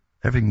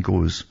 Everything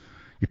goes,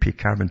 you pay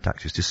carbon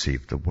taxes to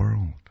save the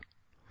world.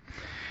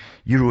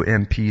 Euro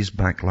MPs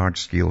back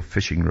large-scale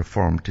fishing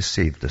reform to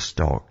save the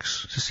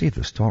stocks. To save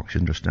the stocks, you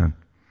understand?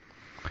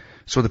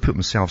 So they put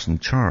themselves in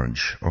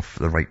charge of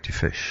the right to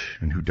fish,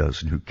 and who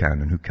does, and who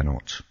can, and who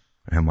cannot,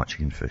 and how much you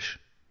can fish.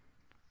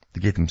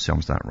 They gave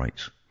themselves that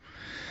right.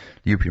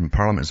 The European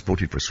Parliament has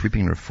voted for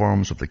sweeping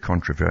reforms of the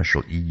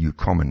controversial EU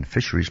Common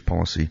Fisheries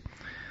Policy.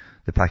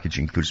 The package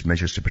includes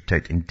measures to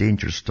protect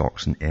endangered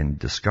stocks and end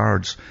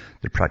discards,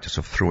 the practice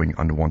of throwing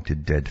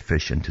unwanted dead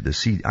fish into the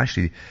sea.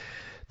 Actually,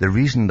 the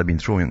reason they've been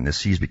throwing it in the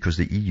sea is because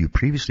the EU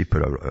previously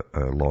put out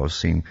laws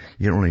saying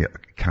you can only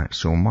catch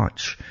so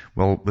much.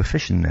 Well, with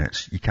fishing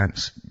nets, you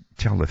can't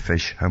tell the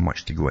fish how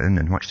much to go in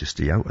and how much to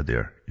stay out of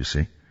there, you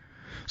see.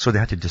 So they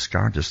had to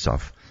discard the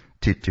stuff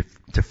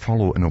to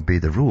follow and obey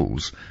the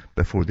rules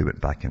before they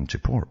went back into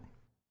port.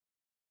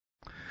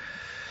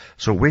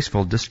 So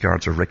wasteful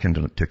discards are reckoned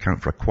to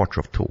account for a quarter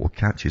of total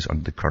catches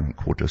under the current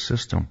quota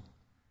system.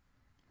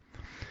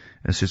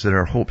 It says there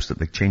are hopes that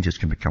the changes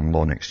can become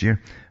law next year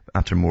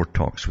after more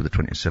talks with the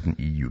 27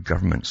 EU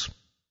governments.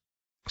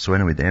 So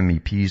anyway, the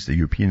MEPs, the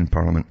European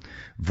Parliament,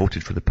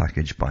 voted for the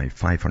package by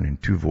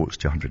 502 votes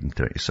to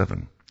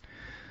 137.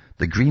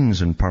 The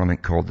Greens in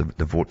Parliament called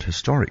the vote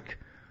historic.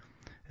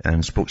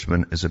 And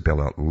spokesman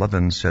Isabella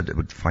Levin said it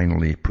would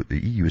finally put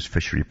the EU's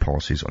fishery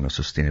policies on a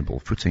sustainable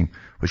footing,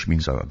 which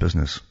means out of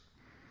business.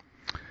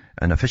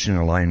 And a fishing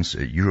alliance,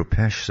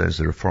 Europesh, says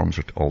the reforms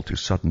are all too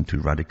sudden, too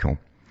radical.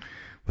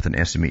 With an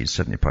estimated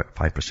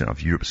 75%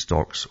 of Europe's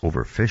stocks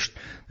overfished,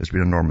 there's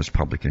been enormous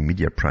public and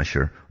media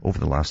pressure over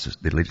the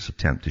latest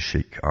attempt to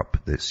shake up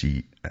the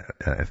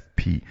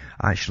CFP.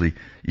 Actually,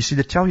 you see,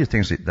 they tell you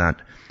things like that,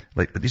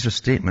 like these are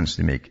statements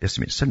they make.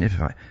 Estimate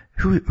 75.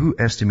 Who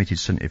estimated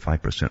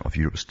 75% of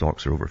Europe's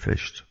stocks are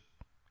overfished?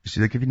 You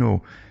see, they give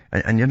you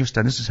and you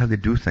understand this is how they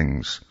do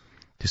things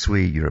to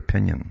sway your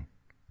opinion.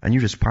 And you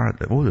just parrot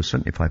that, there's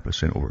 75%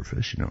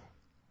 overfished,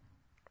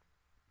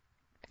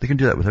 They can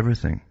do that with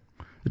everything.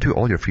 They took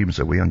all your freedoms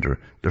away under,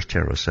 there's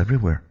terrorists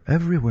everywhere.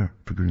 Everywhere,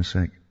 for goodness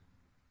sake.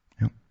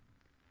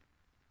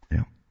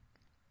 Yeah.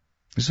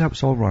 This is how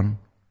it's all run.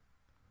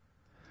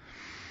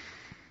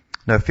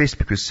 Now,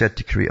 Facebook is set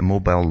to create a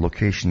mobile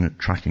location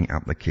tracking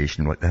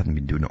application, like they haven't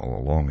been doing it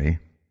all along,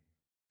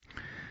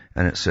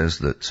 And it says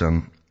that,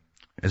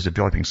 is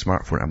developing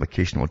smartphone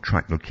application will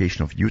track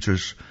location of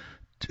users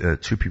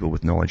to people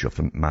with knowledge of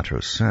the matter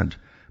said,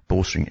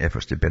 bolstering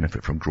efforts to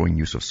benefit from growing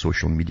use of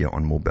social media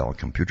on mobile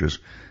computers.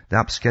 The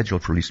app,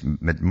 scheduled for release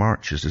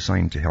mid-March, is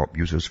designed to help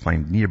users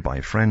find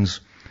nearby friends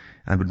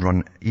and would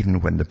run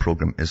even when the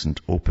program isn't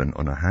open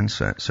on a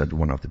handset, said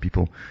one of the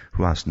people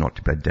who asked not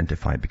to be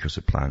identified because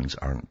the plans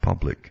aren't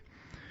public.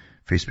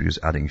 Facebook is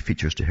adding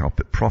features to help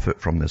it profit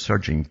from the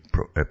surging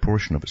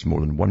portion of its more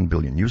than 1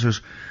 billion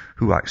users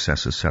who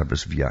access the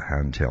service via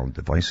handheld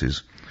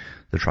devices.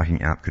 The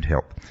tracking app could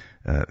help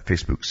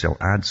Facebook sell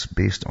ads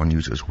based on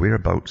users'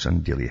 whereabouts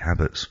and daily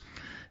habits.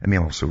 It may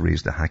also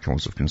raise the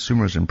hackles of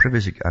consumers and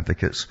privacy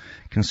advocates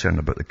concerned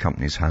about the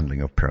company's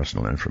handling of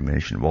personal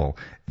information. Well,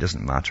 it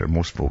doesn't matter.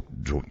 Most folk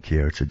don't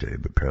care today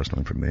about personal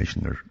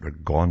information. They're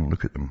gone.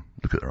 Look at them.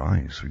 Look at their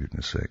eyes, for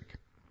goodness sake.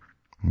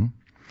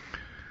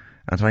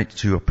 I'd like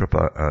to put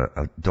up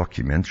a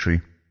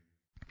documentary.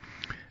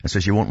 It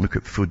says you won't look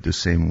at food the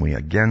same way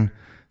again.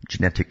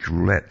 Genetic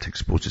roulette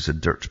exposes the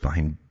dirt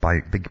behind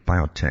big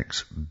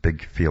biotech's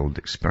big failed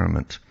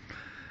experiment.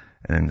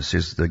 And it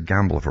says the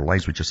gamble of our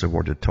lives, which is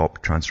awarded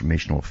top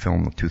transformational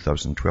film of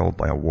 2012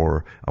 by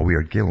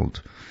Aware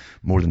Guild.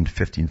 More than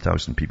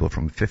 15,000 people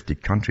from 50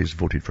 countries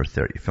voted for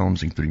 30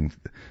 films, including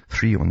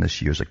 3 on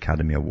this year's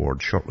Academy Award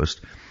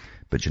shortlist.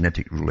 But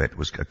Genetic Roulette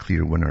was a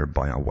clear winner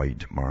by a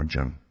wide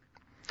margin.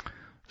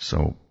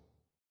 So,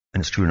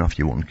 and it's true enough,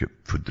 you won't get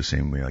food the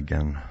same way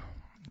again.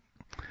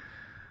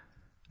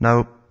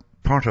 Now,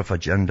 part of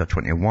Agenda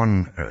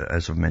 21,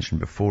 as I've mentioned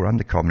before, and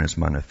the Communist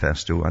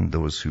Manifesto, and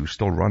those who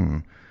still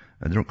run,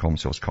 they don't call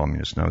themselves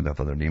communists now, they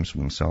have other names for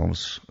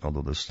themselves,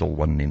 although there's still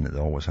one name that they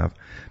always have.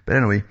 But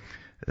anyway,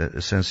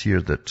 it says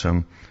here that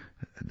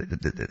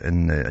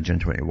in the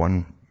Agenda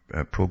 21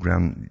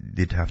 program,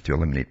 they'd have to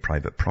eliminate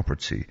private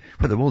property.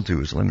 What they will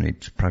do is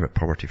eliminate private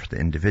property for the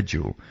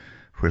individual,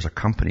 whereas a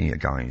company,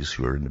 guys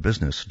who are in the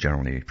business,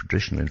 generally,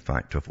 traditionally, in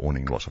fact, of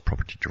owning lots of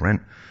property to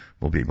rent,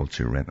 will be able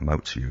to rent them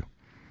out to you.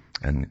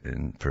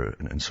 And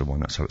so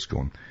on. That's how it's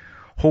going.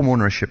 Home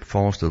ownership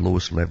falls to the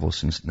lowest level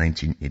since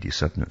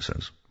 1987, it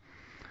says.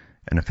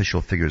 And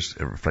official figures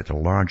reflect a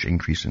large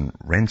increase in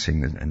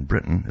renting in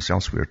Britain, as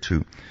elsewhere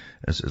too,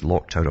 as it's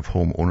locked out of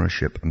home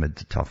ownership amid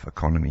the tough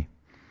economy.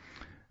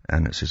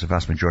 And it says the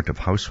vast majority of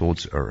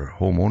households are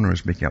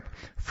homeowners, making up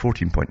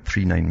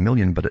 14.39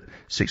 million, but at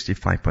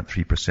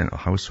 65.3% of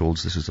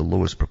households, this is the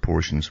lowest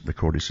proportions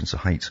recorded since the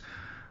height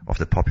of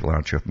the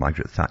popularity of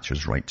Margaret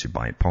Thatcher's right to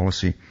buy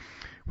policy,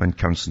 when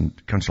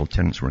council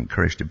tenants were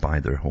encouraged to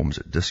buy their homes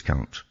at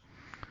discount.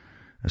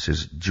 It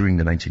says during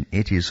the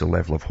 1980s, the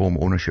level of home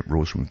ownership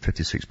rose from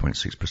 56.6%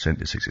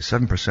 to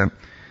 67%,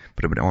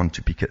 but it went on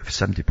to peak at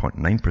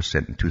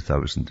 70.9% in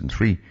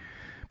 2003.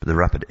 But the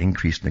rapid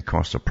increase in the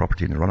cost of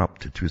property in the run-up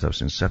to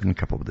 2007,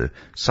 coupled with the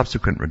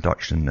subsequent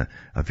reduction in the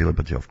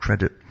availability of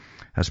credit,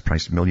 has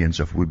priced millions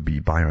of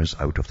would-be buyers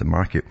out of the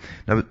market.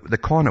 Now, the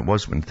con it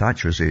was when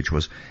Thatcher's age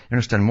was, you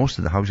understand, most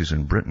of the houses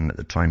in Britain at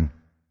the time,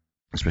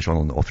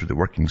 especially all through the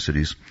working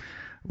cities,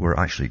 were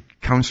actually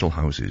council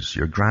houses.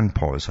 Your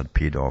grandpas had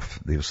paid off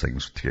those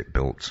things to get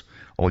built.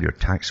 All your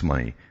tax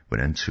money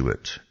went into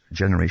it.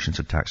 Generations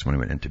of tax money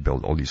went in to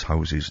build all these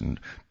houses and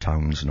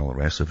towns and all the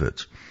rest of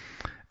it.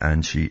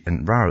 And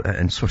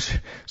so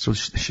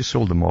she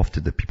sold them off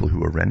to the people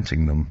who were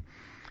renting them,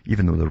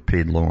 even though they were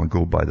paid long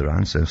ago by their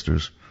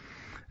ancestors.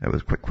 It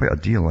was quite a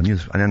deal. I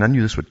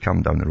knew this would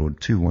come down the road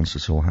too once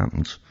this all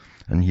happens.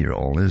 And here it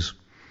all is.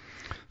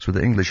 So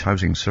the English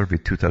Housing Survey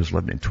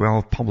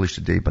 2011-12, published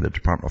today by the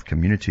Department of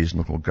Communities and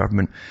Local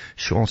Government,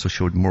 also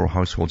showed more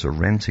households are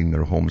renting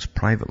their homes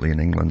privately in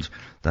England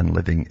than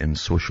living in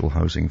social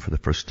housing for the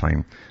first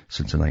time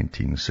since the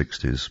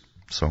 1960s.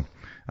 So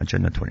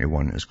Agenda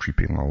 21 is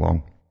creeping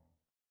along.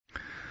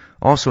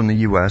 Also in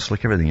the US,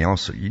 like everything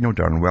else, you know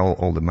darn well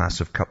all the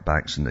massive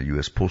cutbacks in the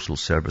US Postal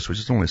Service, which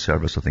is the only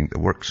service I think that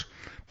works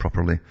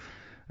properly.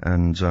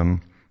 And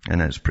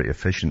it's pretty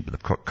efficient, but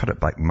they've cut it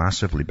back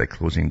massively by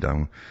closing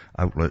down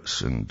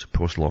outlets and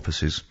postal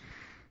offices,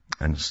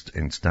 and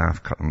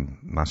staff cut them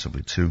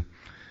massively too.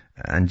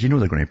 And you know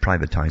they're going to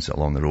privatize it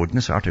along the road. And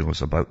this article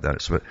is about that.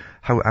 It's about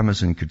how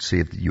Amazon could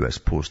save the US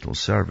Postal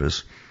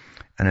Service.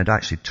 And it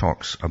actually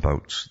talks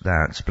about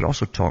that, but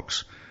also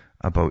talks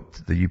about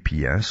the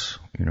UPS,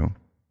 you know,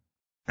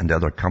 and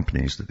other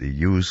companies that they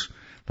use,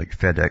 like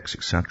FedEx,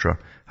 etc.,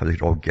 how they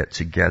could all get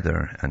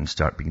together and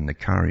start being the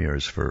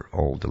carriers for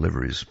all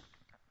deliveries.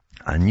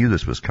 I knew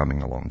this was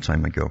coming a long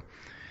time ago,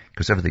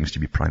 because everything's to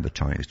be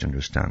privatized, you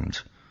understand.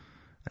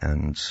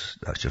 And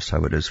that's just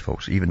how it is,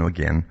 folks. Even though,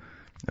 again,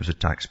 it was the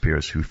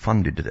taxpayers who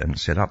funded it and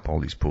set up all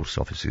these post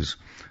offices,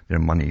 their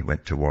money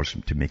went towards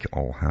them to make it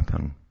all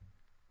happen.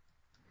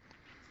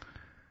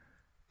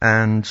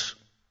 And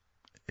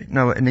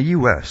now, in the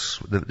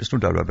US, there's no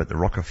doubt about it, the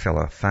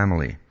Rockefeller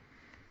family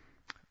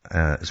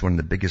is one of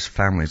the biggest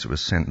families that was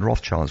sent. The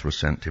Rothschilds were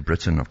sent to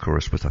Britain, of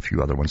course, with a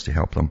few other ones to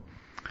help them.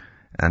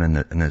 And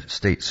in the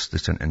States, they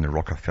sent in the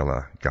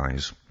Rockefeller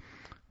guys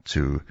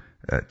to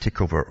take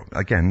over,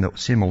 again, the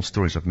same old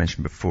stories I've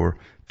mentioned before,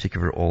 take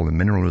over all the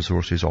mineral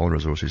resources, oil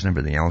resources, and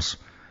everything else,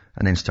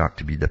 and then start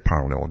to be the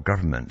parallel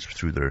government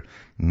through their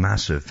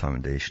massive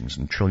foundations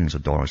and trillions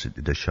of dollars that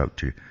they dish out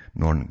to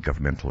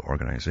non-governmental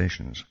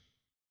organizations.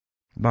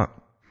 But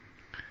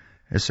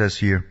it says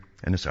here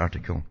in this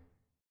article,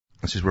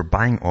 it says we're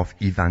buying off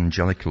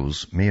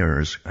evangelicals,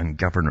 mayors, and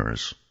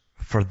governors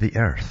for the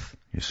earth,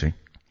 you see.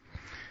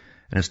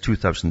 In its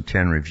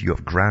 2010 review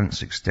of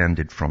grants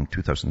extended from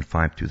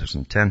 2005 to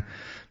 2010,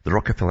 the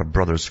Rockefeller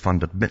Brothers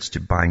Fund admits to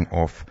buying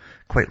off,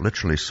 quite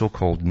literally,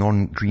 so-called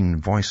non-green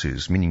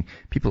voices, meaning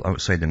people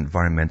outside the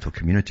environmental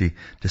community,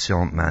 to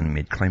sell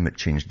man-made climate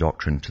change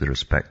doctrine to their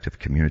respective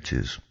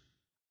communities.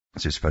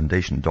 It says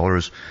foundation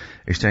dollars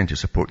extending to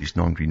support these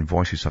non-green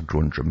voices have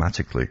grown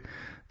dramatically.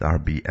 The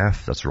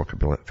RBF, that's the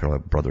Rockefeller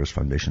Brothers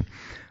Foundation,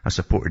 has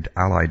supported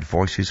allied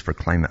voices for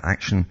climate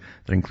action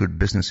that include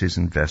businesses,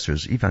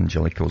 investors,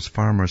 evangelicals,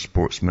 farmers,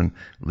 sportsmen,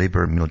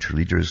 labor, military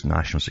leaders,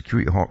 national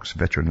security hawks,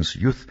 veterans,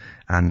 youth,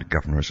 and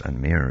governors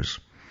and mayors.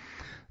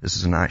 This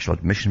is an actual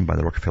admission by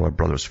the Rockefeller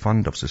Brothers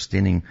Fund of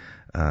sustained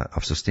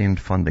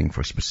funding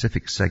for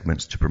specific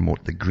segments to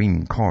promote the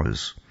green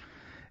cause.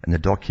 In the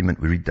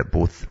document, we read that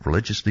both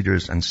religious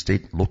leaders and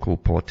local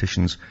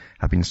politicians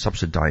have been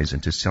subsidized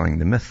into selling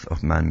the myth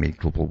of man-made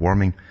global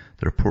warming.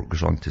 The report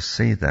goes on to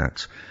say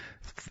that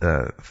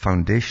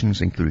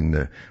foundations, including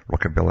the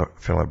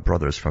Rockefeller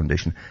Brothers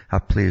Foundation,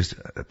 have played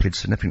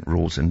significant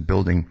roles in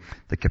building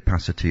the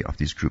capacity of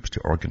these groups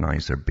to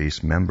organize their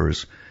base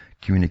members,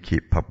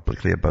 communicate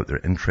publicly about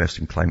their interest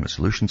in climate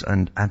solutions,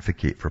 and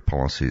advocate for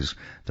policies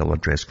that will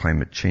address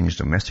climate change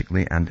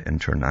domestically and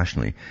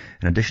internationally.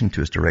 In addition to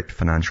its direct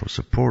financial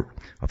support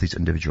of these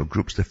individual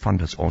groups, the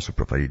fund has also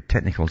provided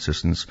technical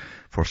assistance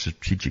for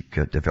strategic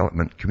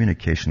development,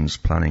 communications,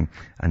 planning,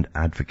 and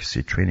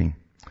advocacy training.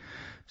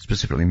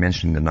 Specifically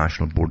mentioning the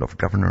National Board of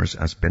Governors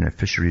as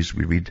beneficiaries,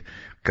 we read,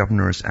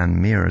 governors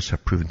and mayors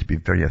have proven to be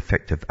very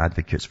effective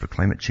advocates for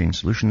climate change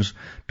solutions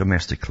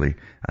domestically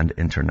and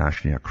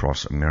internationally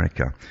across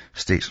America.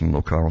 States and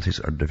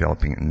localities are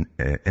developing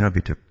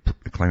innovative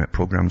climate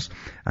programs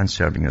and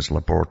serving as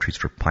laboratories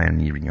for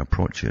pioneering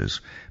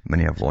approaches.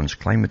 Many have launched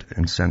climate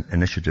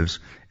initiatives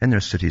in their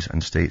cities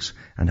and states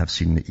and have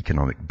seen the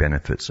economic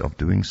benefits of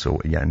doing so,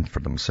 again, for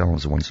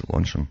themselves, the ones that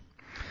launch them.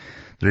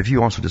 The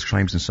review also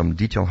describes in some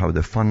detail how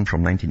the fund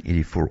from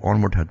 1984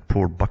 onward had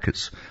poured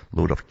buckets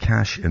load of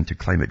cash into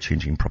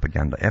climate-changing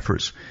propaganda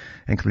efforts,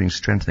 including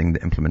strengthening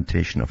the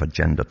implementation of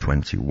Agenda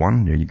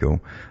 21, there you go,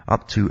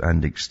 up to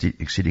and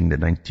exceeding the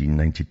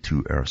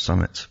 1992 Earth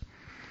Summit.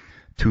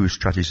 Two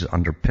strategies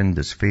underpinned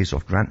this phase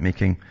of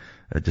grant-making,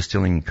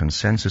 distilling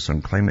consensus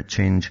on climate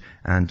change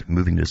and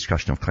moving the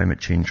discussion of climate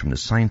change from the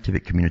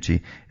scientific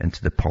community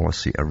into the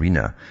policy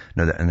arena.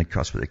 Now,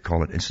 that's what they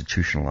call it,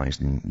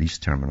 institutionalizing this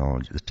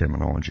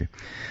terminology.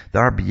 The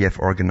RBF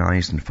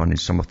organized and funded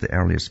some of the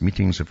earliest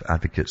meetings of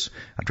advocates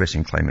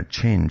addressing climate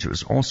change. It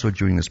was also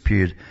during this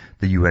period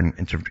the UN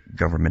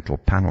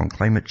Intergovernmental Panel on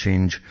Climate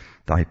Change,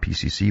 the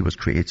IPCC, was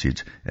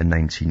created in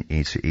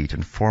 1988,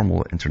 and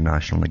formal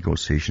international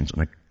negotiations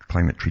on a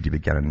climate treaty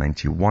began in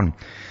 1991.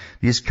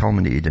 These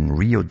culminated in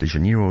Rio de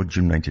Janeiro,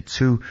 June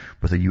 1992,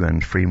 with a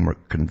UN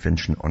Framework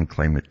Convention on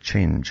Climate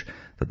Change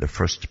that the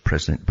first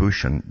President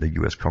Bush and the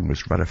US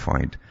Congress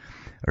ratified.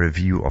 A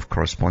review of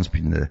correspondence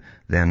between the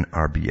then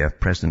RBF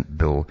President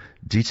Bill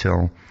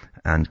Deitel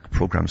And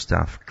program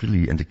staff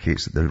clearly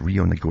indicates that the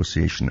Rio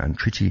negotiation and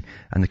treaty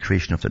and the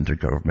creation of the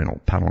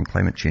Intergovernmental Panel on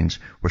Climate Change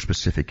were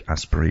specific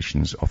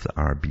aspirations of the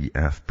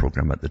RBF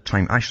program at the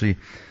time. Actually,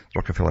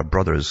 Rockefeller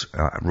Brothers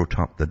wrote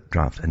up the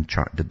draft and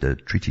did the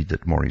treaty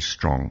that Maurice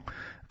Strong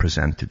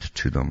presented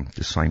to them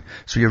to sign.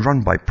 So you're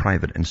run by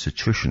private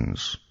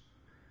institutions.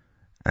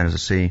 And as I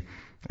say,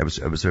 it was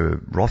the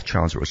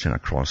Rothschilds that were sent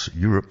across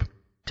Europe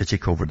to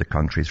take over the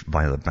countries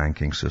via the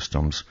banking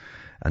systems.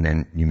 And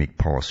then you make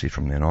policy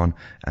from then on.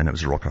 And it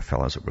was the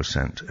Rockefellers that were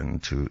sent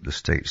into the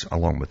States,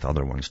 along with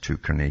other ones too,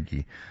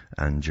 Carnegie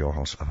and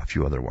Johns, a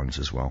few other ones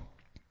as well.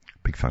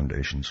 Big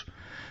foundations.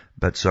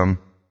 But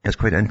it's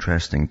quite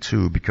interesting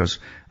too, because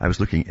I was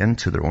looking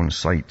into their own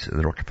site,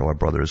 the Rockefeller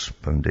Brothers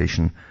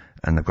Foundation,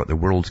 and they've got the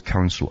World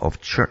Council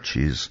of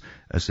Churches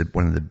as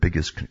one of the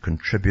biggest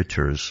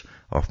contributors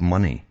of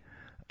money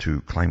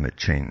to climate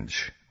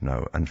change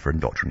now, and for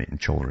indoctrinating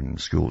children in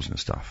schools and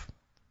stuff.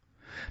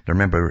 Now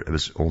remember, it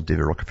was old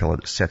David Rockefeller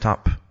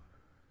that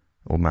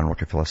old man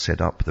Rockefeller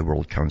set up the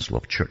World Council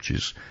of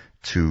Churches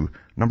to,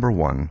 number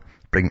one,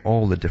 bring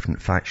all the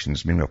different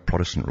factions, mainly of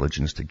Protestant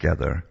religions,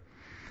 together,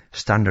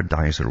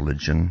 standardize the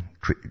religion,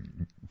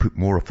 put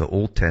more of the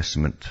Old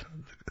Testament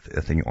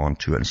thing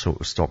onto it, and so it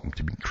was stopped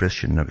to being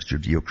Christian, now it's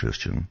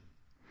Judeo-Christian.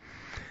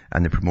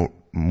 And they promote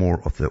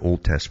more of the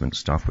Old Testament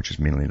stuff, which is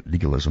mainly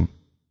legalism.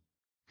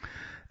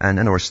 And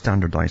in order to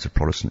standardize the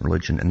Protestant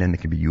religion, and then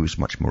it can be used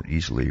much more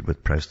easily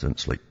with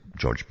presidents like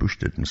George Bush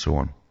did and so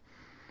on.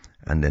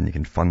 And then you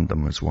can fund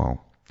them as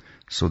well.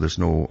 So there's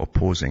no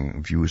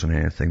opposing views on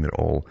anything. They're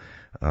all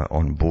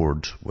on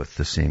board with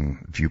the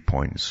same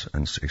viewpoints,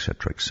 and et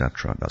cetera, et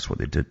cetera. That's what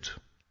they did.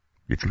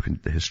 You can look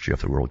into the history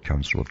of the World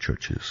Council of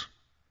Churches.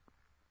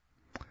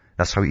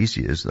 That's how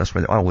easy it is. That's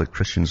why all the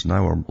Christians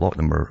now, a lot of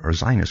them are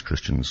Zionist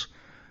Christians,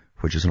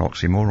 which is an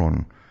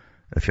oxymoron,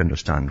 if you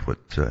understand what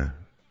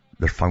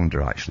their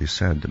founder actually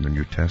said in the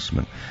New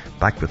Testament.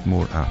 Back with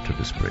more after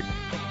this break.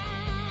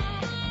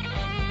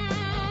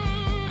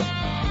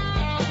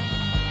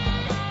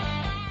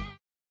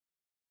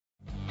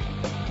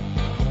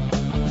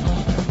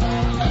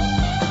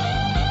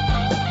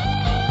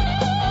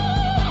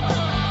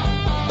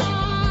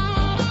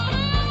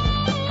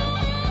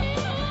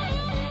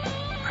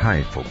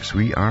 Hi folks,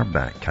 we are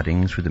back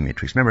cutting through the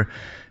matrix. Remember,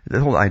 the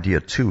whole idea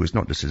too is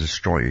not just to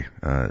destroy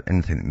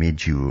anything that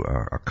made you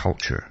a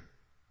culture,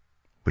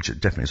 which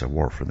it definitely is a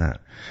war for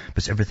that, but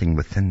it's everything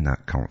within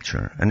that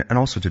culture, and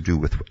also to do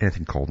with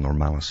anything called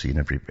normalcy in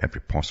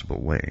every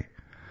possible way.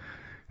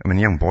 I mean,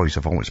 young boys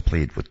have always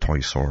played with toy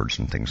swords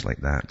and things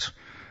like that,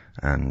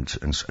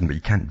 but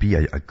you can't be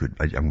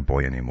a young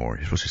boy anymore.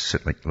 You're supposed to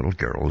sit like little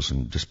girls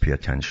and just pay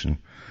attention,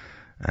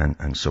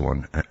 and so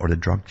on, or they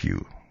drug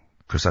you.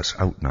 Because that's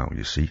out now,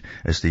 you see.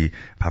 It's the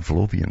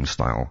Pavlovian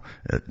style.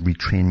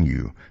 Retrain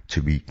you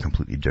to be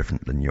completely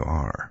different than you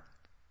are.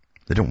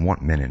 They don't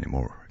want men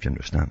anymore, if you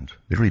understand.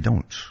 They really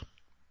don't.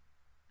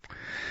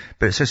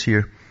 But it says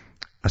here,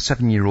 a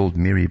 7-year-old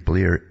Mary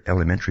Blair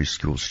elementary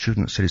school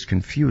student said he's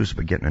confused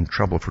about getting in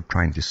trouble for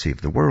trying to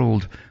save the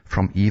world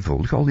from evil.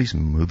 Look at all these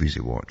movies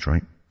you watch,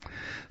 right?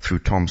 Though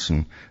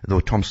Thompson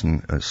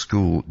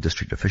school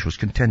district officials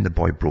contend the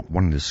boy broke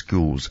one of the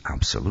school's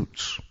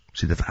absolutes.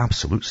 See, they've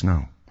absolutes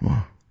now. Oh,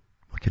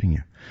 I'm kidding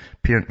you.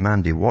 Parent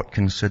Mandy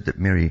Watkins said that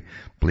Mary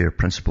Blair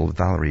principal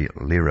Valerie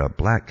Lyra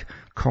Black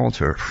called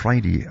her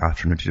Friday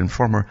afternoon to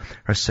inform her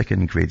her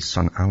second grade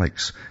son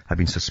Alex had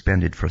been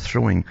suspended for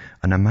throwing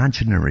an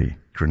imaginary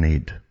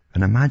grenade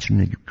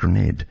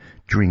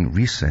during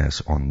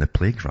recess on the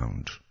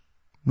playground.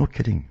 No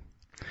kidding.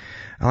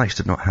 Alex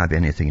did not have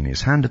anything in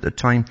his hand at the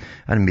time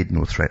and made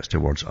no threats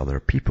towards other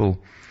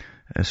people.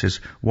 It says,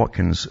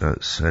 Watkins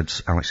said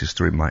Alex's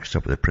story matched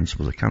up with the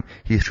principal's account.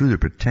 He threw the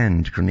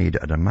pretend grenade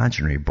at an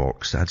imaginary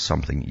box that had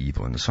something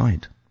evil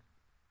inside.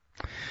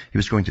 He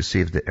was going to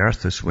save the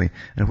earth this way,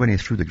 and when he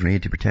threw the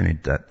grenade, he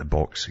pretended that the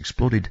box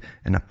exploded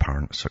in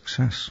apparent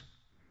success.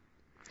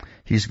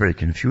 He's very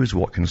confused,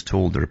 Watkins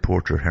told the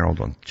reporter Herald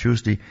on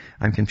Tuesday.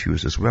 I'm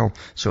confused as well,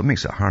 so it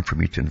makes it hard for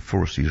me to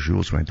enforce these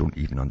rules when I don't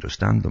even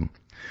understand them.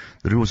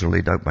 The rules are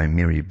laid out by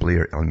Mary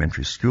Blair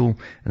Elementary School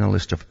in a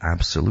list of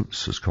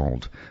absolutes, is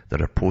called,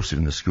 that are posted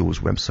on the school's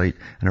website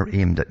and are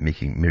aimed at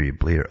making Mary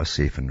Blair a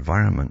safe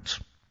environment.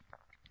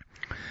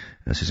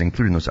 This is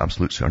including those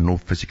absolutes are no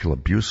physical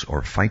abuse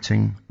or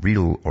fighting,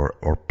 real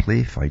or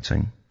play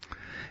fighting.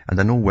 And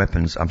the no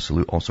weapons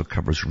absolute also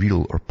covers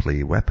real or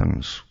play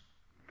weapons.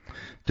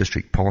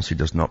 District policy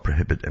does not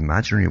prohibit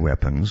imaginary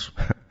weapons,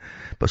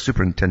 but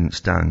Superintendent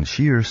Stan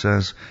Shear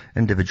says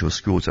individual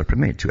schools are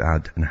permitted to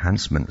add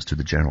enhancements to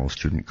the General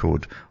Student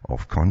Code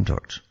of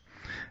Conduct.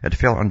 It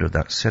fell under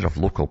that set of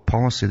local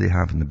policy they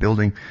have in the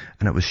building,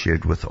 and it was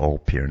shared with all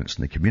parents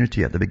in the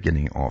community at the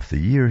beginning of the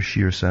year,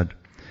 Shear said.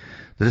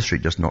 The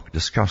district does not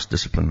discuss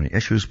disciplinary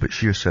issues, but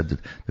Shear said that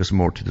there's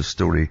more to the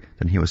story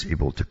than he was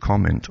able to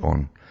comment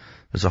on.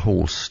 There's a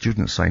whole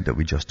student side that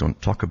we just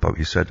don't talk about,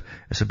 he said.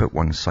 It's a bit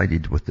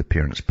one-sided with the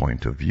parents'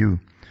 point of view.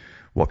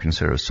 Watkins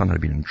said her son had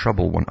been in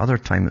trouble one other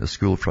time at the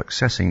school for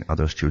accessing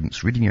other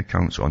students' reading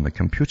accounts on the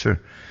computer,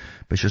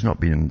 but she's not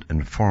been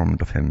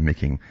informed of him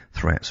making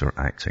threats or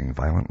acting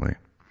violently.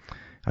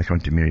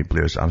 According to Mary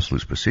Blair's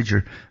absolute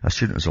procedure, a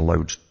student is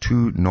allowed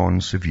 2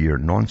 non-severe,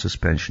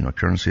 non-suspension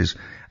occurrences,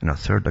 and a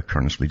third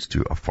occurrence leads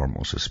to a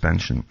formal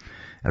suspension.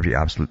 Every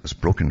absolute that's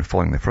broken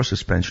following the first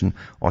suspension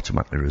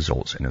automatically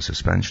results in a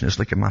suspension. It's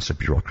like a massive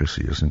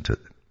bureaucracy, isn't it?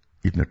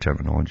 Even their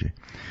terminology.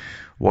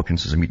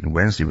 Watkins is a meeting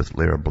Wednesday with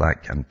Lara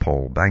Black and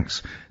Paul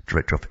Banks,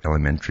 Director of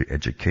Elementary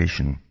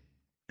Education.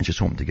 And she's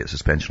hoping to get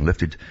suspension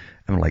lifted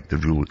and like the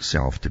rule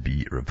itself to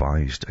be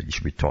revised. It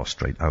should be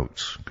tossed right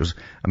out. Because,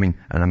 an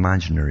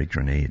imaginary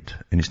grenade,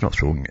 and he's not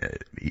throwing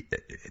it,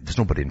 there's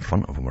nobody in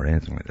front of him or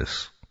anything like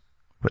this.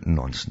 What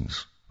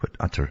nonsense. What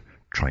utter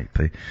tripe,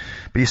 eh?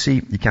 But you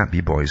see, you can't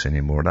be boys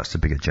anymore. That's the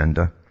big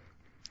agenda.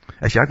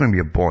 If you are going to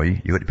be a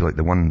boy, you've got to be like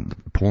the one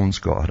Poland's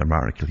got. I had an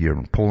article here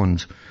in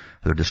Poland.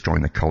 They're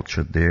destroying the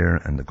culture there,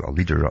 and they've got a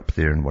leader up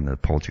there in one of the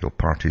political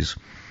parties.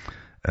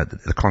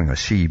 They're calling a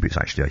she, but it's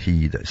actually a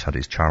he that's had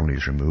his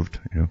Charlies removed,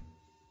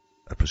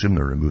 I presume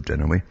they're removed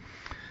anyway.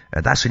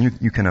 That's a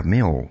new kind of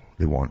male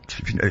they want.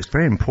 It's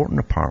very important,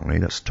 apparently.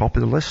 That's top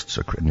of the list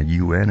in the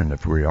UN and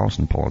everywhere else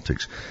in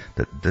politics,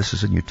 that this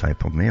is a new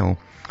type of male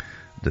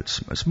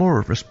it's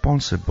more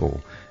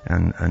responsible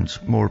and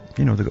more,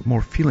 they've got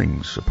more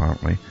feelings,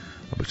 apparently,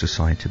 about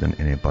society than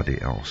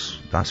anybody else.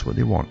 That's what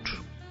they want.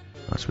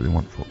 That's what they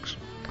want, folks.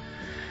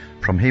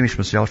 From Hamish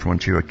myself from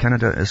Ontario,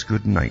 Canada, is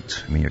good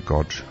night. May your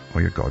God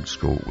or your gods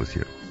go with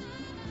you.